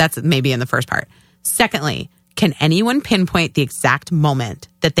 That's maybe in the first part. Secondly, can anyone pinpoint the exact moment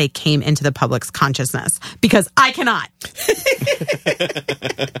that they came into the public's consciousness? Because I cannot.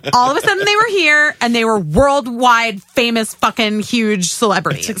 All of a sudden they were here and they were worldwide famous fucking huge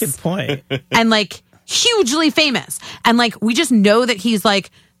celebrities. That's a good point. And like hugely famous. And like we just know that he's like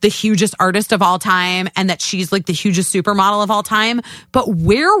the hugest artist of all time and that she's like the hugest supermodel of all time. But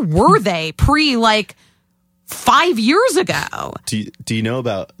where were they pre like 5 years ago? Do you know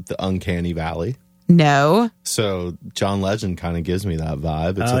about the Uncanny Valley? No. So John Legend kind of gives me that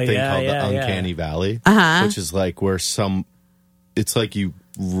vibe. It's Oh, a thing yeah, called yeah, the yeah. Uncanny Valley, Uh-huh. which is like where it's like you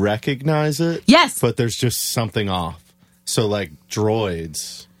recognize it. Yes. But there's just something off. So like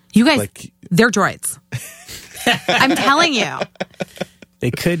droids. You guys, Like- they're droids. I'm telling you.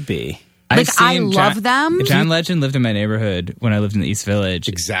 They could be. Like, I love them. John Legend lived in my neighborhood when I lived in the East Village.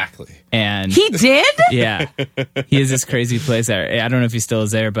 Exactly. And He did? yeah, he has this crazy place there. I don't know if he still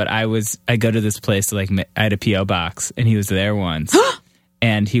is there, but I go to this place to like, I had a P.O. box and he was there once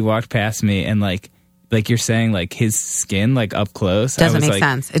and he walked past me and like you're saying, like his skin, like up close. Doesn't I was make like,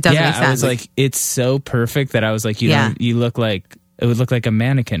 sense. It doesn't make sense. I was like, it's so perfect that I was like, you look like, it would look like a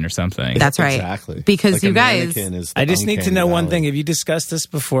mannequin or something. That's right. Exactly. Because Like you a guys, mannequin is the I just need to Uncanny know one Valley. thing. Have you discussed this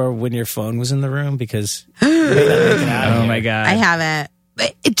before when your phone was in the room? Because Oh my God. I haven't.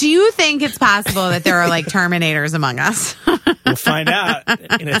 But do you think it's possible that there are like Terminators among us? we'll find out.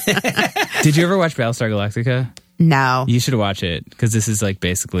 Did you ever watch Battlestar Galactica? No. You should watch it because this is like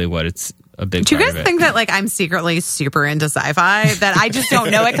basically what it's a big Do you part guys of it. think that like I'm secretly super into sci-fi? That I just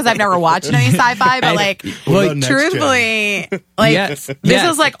don't know it because I've never watched any sci-fi. But like, What about Next truthfully, like Yes. this Yeah.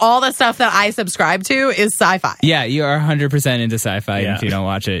 is like all the stuff that I subscribe to is sci-fi. Yeah, you are 100% into sci-fi Yeah. if you don't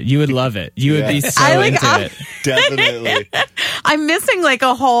watch it. You would love it. You would be Yeah. so I like- into I'm- it. Definitely. I'm missing like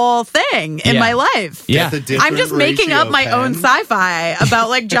a whole thing in Yeah. my life. Yeah. The different I'm just making up ratio my pen. own sci-fi about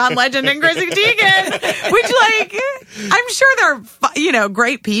like John Legend and Chrissy Teigen, which like I'm sure they're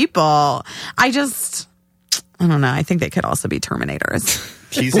great people. I don't know. I think they could also be Terminators.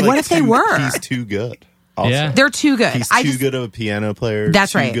 He's But like what if they too- were? He's too good. Also. Yeah. They're too good. He's too good of a piano player.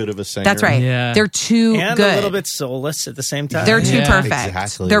 That's too right. good of a singer. That's right. Yeah. They're too and good. a little bit soulless at the same time. They're too Yeah. perfect.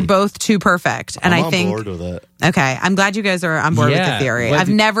 Exactly. They're both too perfect. And I'm I on think board with it. okay, I'm glad you guys are on board with Yeah. the theory. What I've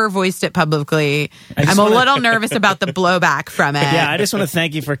do- never voiced it publicly. just I'm a wanna- little nervous about the blowback from it. Yeah, I just want to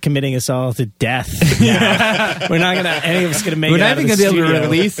thank you for committing us all to death. Yeah. We're not any of us going to make We're it not out of even the going to be able to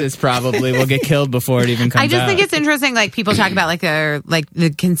studio. release this probably. We'll get killed before it even comes out. I just think it's interesting. Like people talk about like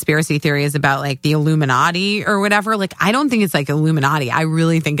the conspiracy theories about like the Illuminati or whatever. Like I don't think it's like Illuminati. I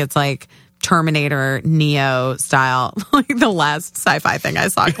really think it's like Terminator, Neo style. Like the last sci-fi thing I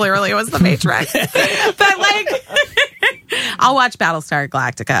saw clearly was The Matrix. But like, I'll watch Battlestar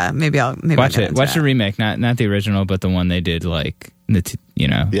Galactica. Maybe I'll Watch get it. into Watch the remake, not the original, but the one they did like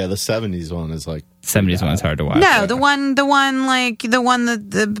Yeah, the 70s one is like 70s one's hard to watch. No, the one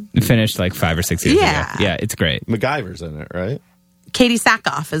that It finished like 5 or 6 years Yeah. ago. Yeah, it's great. MacGyver's in it, right? Katie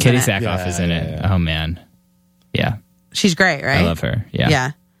Sackhoff is Katie in it. Sackhoff is in it. Oh man, yeah, She's great, right? I love her. Yeah,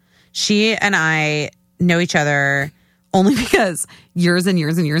 Yeah. She and I know each other only because years and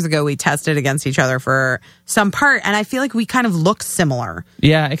years and years ago we tested against each other for some part, and I feel like we kind of look similar.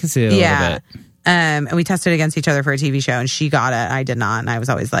 yeah. I can see it a little bit. And we tested against each other for a TV show, and she got it. I did not, and I was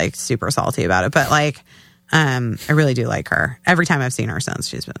always like super salty about it. But like, I really do like her. Every time I've seen her since,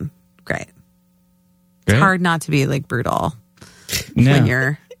 she's been great. Great. It's hard not to be like brutal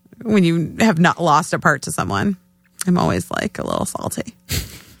No. when you have not lost a part to someone. I'm always like a little salty.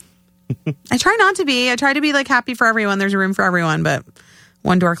 I try not to be. I try to be like happy for everyone. There's room for everyone, but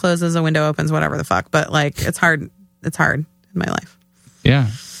one door closes, a window opens, whatever the fuck. But like, it's hard. It's hard in my life. Yeah.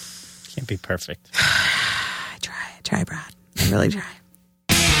 Can't be perfect. I try, Brad. I really try.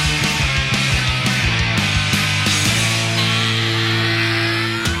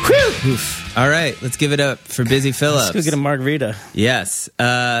 Whew. All right, let's give it up for Busy Phillips. Let's go get a margarita. Yes.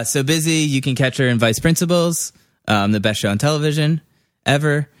 So Busy, you can catch her in Vice Principals, the best show on television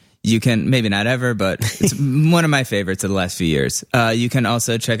ever. You can, maybe not ever, but it's one of my favorites of the last few years. You can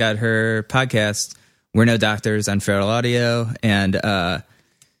also check out her podcast, We're No Doctors, on Feral Audio. And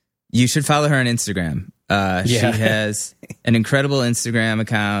you should follow her on Instagram. She has an incredible Instagram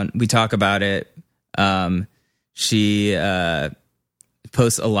account. We talk about it. She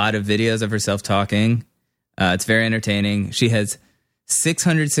posts a lot of videos of herself talking. It's very entertaining. She has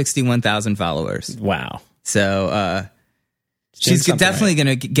 661,000 followers. Wow. So she's definitely going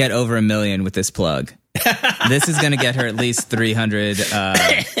to get over 1 million with this plug. This is going to get her at least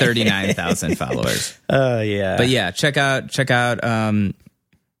 339,000 followers. Oh yeah. But yeah, check out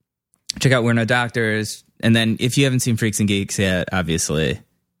We're No Doctors. And then if you haven't seen Freaks and Geeks yet, obviously,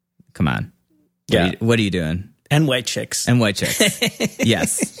 come on. What are you doing? And White Chicks. And White Chicks.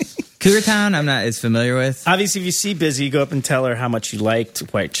 Yes. Cougar Town, I'm not as familiar with. Obviously, if you see Busy, go up and tell her how much you liked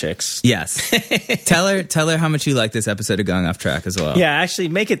White Chicks. Yes. Tell her how much you like this episode of Going Off Track as well. Yeah, actually,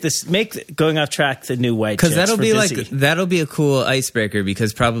 make Going Off Track the new White Chicks. Because that'll be a cool icebreaker,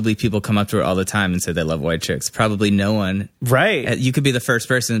 because probably people come up to her all the time and say they love White Chicks. Probably no one. Right. You could be the first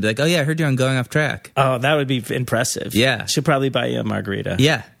person to be like, oh yeah, I heard you're on Going Off Track. Oh, that would be impressive. Yeah. She'll probably buy you a margarita.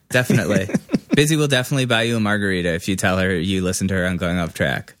 Yeah, definitely. Busy will definitely buy you a margarita if you tell her you listen to her on Going Off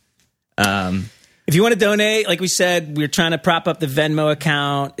Track. If you want to donate, like we said, we're trying to prop up the Venmo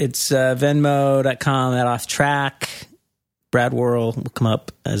account. It's venmo.com/offtrack. Brad Worrell will come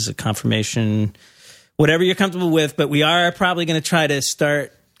up as a confirmation, whatever you're comfortable with. But we are probably going to try to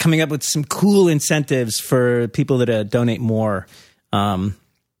start coming up with some cool incentives for people that donate more. And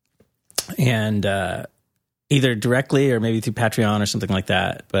either directly or maybe through Patreon or something like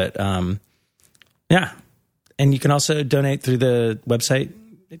that. But yeah. And you can also donate through the website,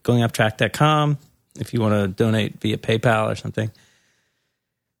 goingofftrack.com, if you want to donate via PayPal or something.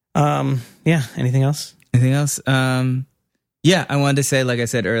 Yeah. Anything else? Yeah, I wanted to say, like I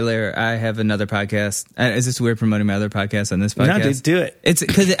said earlier, I have another podcast. Is this weird promoting my other podcast on this podcast? No, dude, do it. It's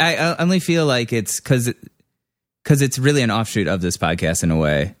because I only feel like it's because it's really an offshoot of this podcast in a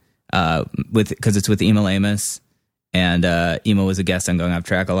way. Because it's with Emil Amos, and Emil was a guest on Going Off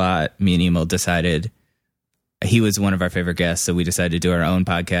Track a lot. Me and Emil decided he was one of our favorite guests, so we decided to do our own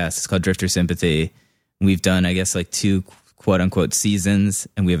podcast. It's called Drifter Sympathy. We've done, I guess, like 2 quote-unquote seasons,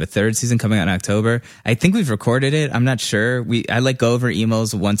 and we have a 3rd season coming out in October. I think we've recorded it. I'm not sure. I like go over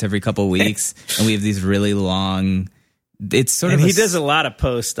emails once every couple of weeks, and we have these really long... It's sort and of he does a lot of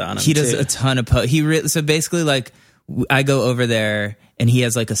posts on them. He does a ton of posts. So basically, like, I go over there, and he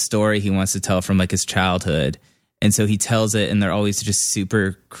has like a story he wants to tell from like his childhood, and so he tells it, and they're always just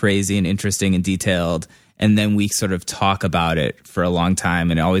super crazy and interesting and detailed. And then we sort of talk about it for a long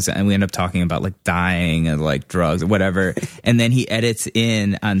time, and we end up talking about like dying and like drugs or whatever. And then he edits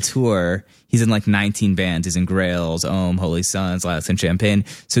in on tour. He's in like 19 bands. He's in Grails, Ohm, Holy Sons, Lilacs and Champagne.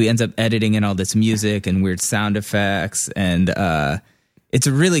 So he ends up editing in all this music and weird sound effects, and it's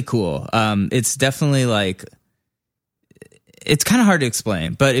really cool. It's definitely like, it's kind of hard to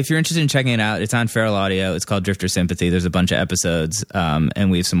explain, but if you're interested in checking it out, it's on Feral Audio. It's called Drifter Sympathy. There's a bunch of episodes, and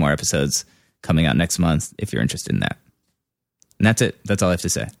we have some more episodes coming out next month if you're interested in that. And that's it. That's all I have to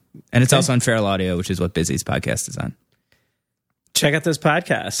say. And it's also on Feral Audio, which is what Busy's podcast is on. Check out those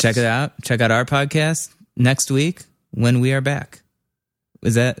podcasts. Check it out. Check out our podcast next week when we are back.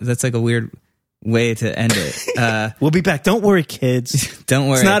 That's like a weird way to end it. We'll be back. Don't worry, kids. Don't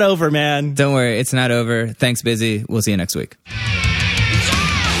worry. It's not over, man. Don't worry. It's not over. Thanks, Busy. We'll see you next week.